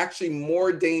 more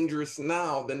dangerous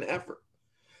now than ever.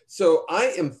 So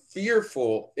I am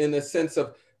fearful in the sense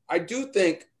of, I do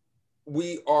think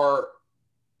we are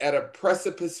at a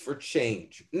precipice for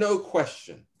change, no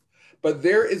question, but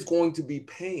there is going to be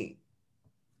pain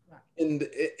in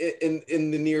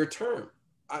the near term.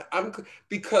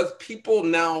 Because people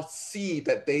now see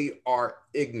that they are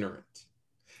ignorant,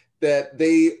 that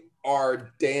they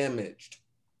are damaged,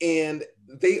 and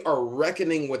they are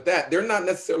reckoning with that. They're not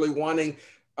necessarily wanting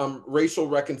racial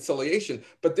reconciliation,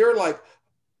 but they're like,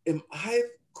 am I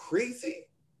crazy?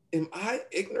 Am I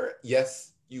ignorant?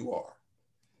 Yes, you are.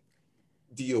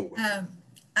 Deal with it.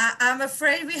 I'm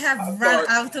afraid we have run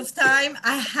out of time.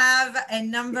 I have a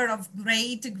number of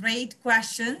great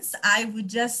questions. I would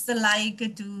just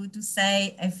like to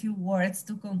say a few words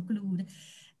to conclude.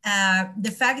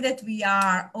 The fact that we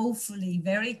are hopefully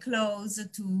very close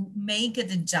to make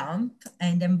the jump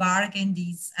and embark in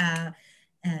this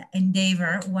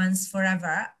endeavor once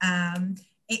forever,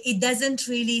 it doesn't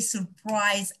really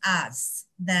surprise us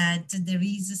that there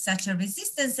is such a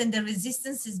resistance, and the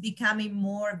resistance is becoming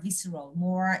more visceral,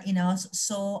 more,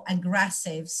 so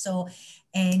aggressive,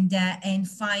 and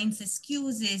finds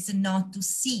excuses not to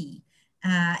see.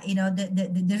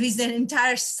 There is an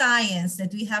entire science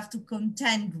that we have to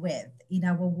contend with in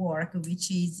our work,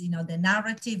 which is, the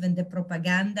narrative and the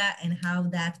propaganda and how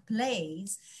that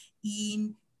plays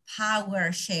in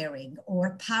power sharing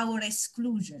or power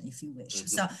exclusion, if you wish. Mm-hmm.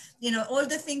 So, all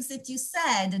the things that you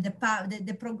said,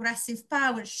 the progressive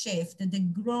power shift, the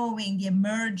growing, the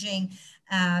emerging,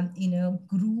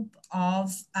 group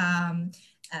of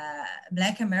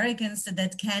Black Americans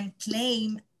that can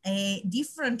claim a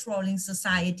different role in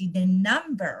society, the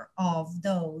number of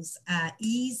those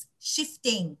is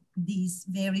shifting this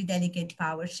very delicate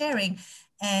power sharing.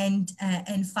 And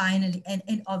finally,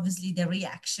 and obviously the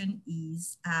reaction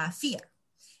is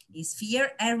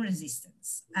fear and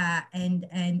resistance.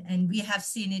 And we have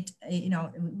seen it,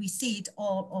 we see it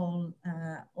all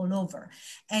over.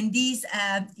 And these,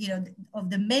 of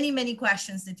the many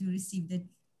questions that you received, that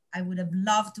I would have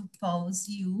loved to pose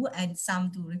you and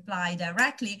some to reply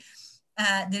directly.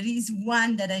 There is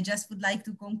one that I just would like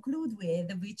to conclude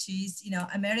with, which is,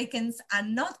 Americans are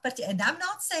not, and I'm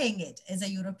not saying it as a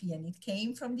European, it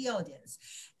came from the audience.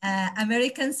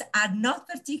 Americans are not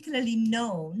particularly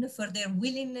known for their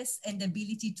willingness and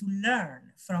ability to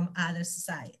learn from other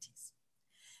societies.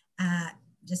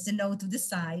 Just a note to the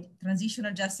side,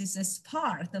 transitional justice as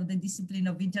part of the discipline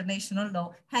of international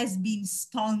law has been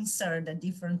sponsored at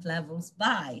different levels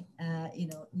by,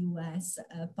 US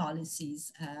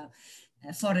policies,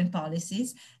 foreign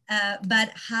policies,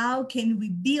 but how can we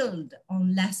build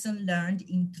on lessons learned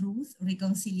in truth,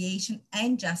 reconciliation,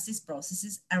 and justice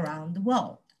processes around the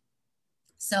world?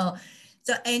 So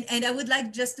I would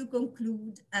like just to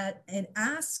conclude and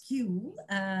ask you,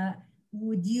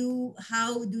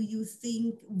 how do you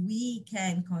think we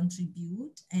can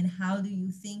contribute, and how do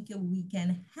you think we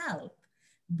can help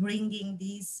bringing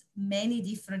these many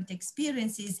different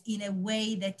experiences in a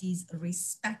way that is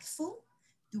respectful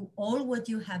to all what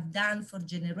you have done for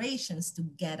generations to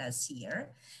get us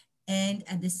here, and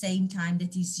at the same time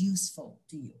that is useful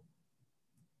to you?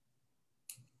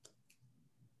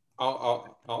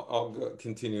 I'll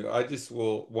continue. I just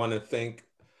will want to thank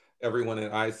everyone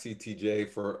at ICTJ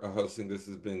for hosting. This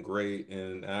has been great,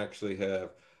 and I actually have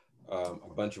a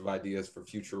bunch of ideas for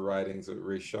future writings that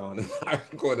Rashawn and I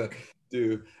are going to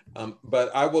do. But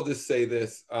I will just say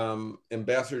this,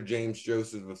 Ambassador James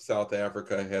Joseph of South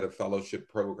Africa had a fellowship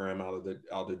program out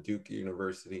of Duke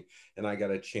University, and I got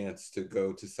a chance to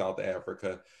go to South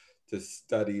Africa to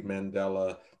study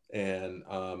Mandela and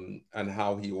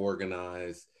how he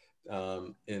organized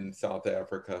in South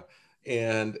Africa.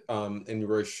 And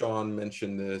Rashawn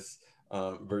mentioned this,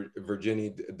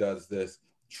 Virginie does this.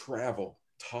 Travel,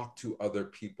 talk to other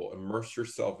people, immerse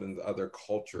yourself in other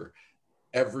culture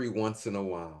every once in a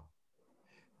while.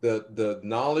 The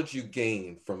knowledge you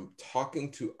gain from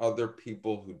talking to other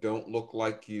people who don't look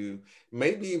like you,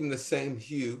 maybe even the same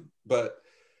hue, but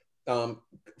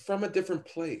from a different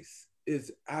place,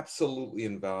 is absolutely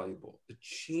invaluable. It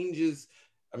changes,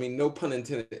 I mean, no pun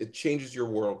intended, it changes your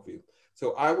worldview.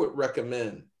 So I would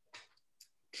recommend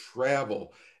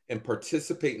travel and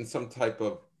participate in some type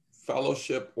of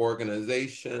fellowship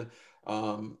organization.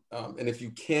 And if you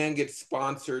can get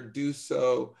sponsored, do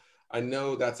so. I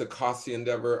know that's a costly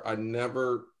endeavor. I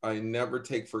never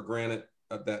take for granted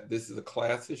that this is a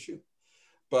class issue,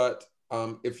 but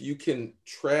if you can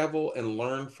travel and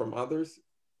learn from others,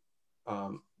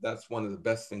 that's one of the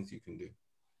best things you can do.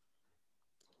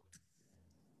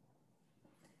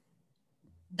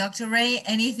 Dr. Ray,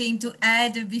 anything to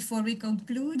add before we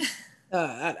conclude?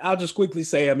 I'll just quickly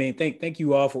say, I mean, thank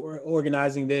you all for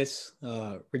organizing this.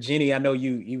 Virginie, I know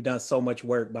you've done so much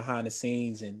work behind the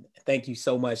scenes, and thank you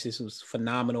so much. This was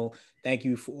phenomenal. Thank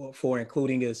you for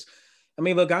including us. I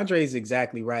mean, look, Andre is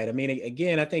exactly right. I mean,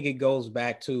 again, I think it goes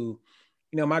back to,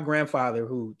 my grandfather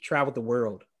who traveled the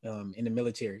world in the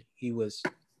military. He was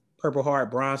Purple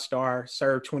Heart, Bronze Star,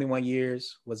 served 21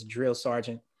 years, was a drill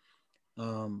sergeant.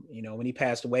 When he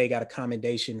passed away, got a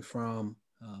commendation from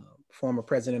former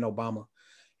President Obama.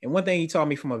 And one thing he taught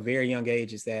me from a very young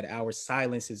age is that our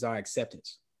silence is our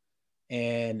acceptance.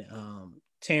 And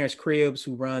Terrence Cribbs,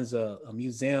 who runs a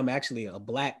museum, actually a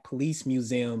Black police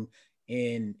museum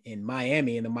in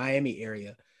Miami, in the Miami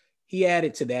area, he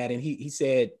added to that. And he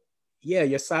said, yeah,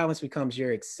 your silence becomes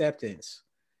your acceptance,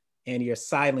 and your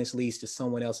silence leads to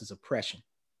someone else's oppression.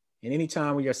 And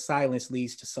anytime when your silence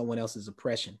leads to someone else's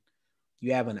oppression,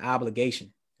 you have an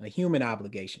obligation, a human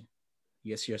obligation.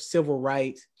 Yes, your civil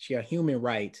right, your human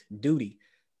right, duty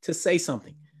to say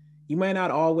something. You may not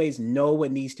always know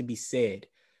what needs to be said,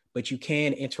 but you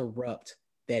can interrupt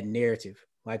that narrative.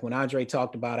 Like when Andre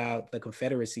talked about how the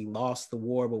Confederacy lost the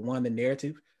war but won the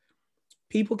narrative,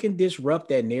 people can disrupt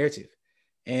that narrative.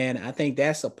 And I think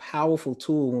that's a powerful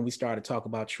tool when we start to talk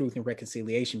about truth and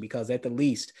reconciliation, because at the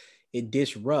least it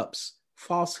disrupts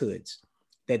falsehoods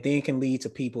that then can lead to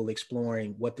people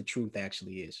exploring what the truth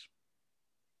actually is.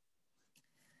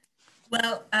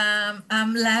 Well,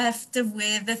 I'm left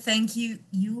with thank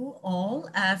you all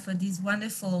for these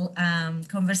wonderful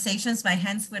conversations. My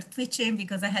hands were twitching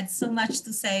because I had so much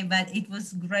to say, but it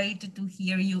was great to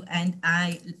hear you, and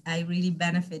I really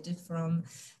benefited from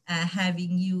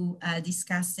having you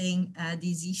discussing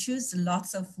these issues.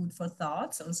 Lots of food for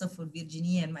thoughts, also for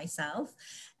Virginie and myself,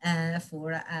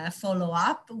 for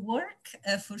follow-up work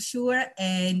for sure,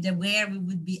 and where we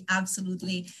would be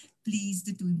absolutely pleased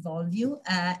to involve you.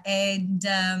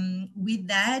 With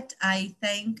that, I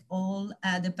thank all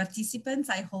the participants.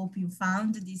 I hope you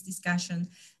found this discussion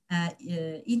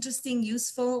interesting,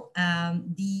 useful.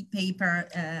 The paper,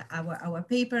 our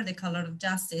paper, The Color of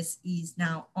Justice, is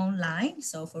now online.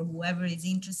 So for whoever is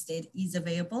interested, is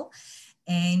available.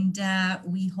 And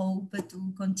we hope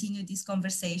to continue these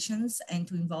conversations and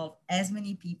to involve as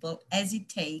many people as it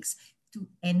takes to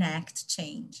enact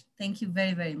change. Thank you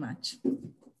very, very much.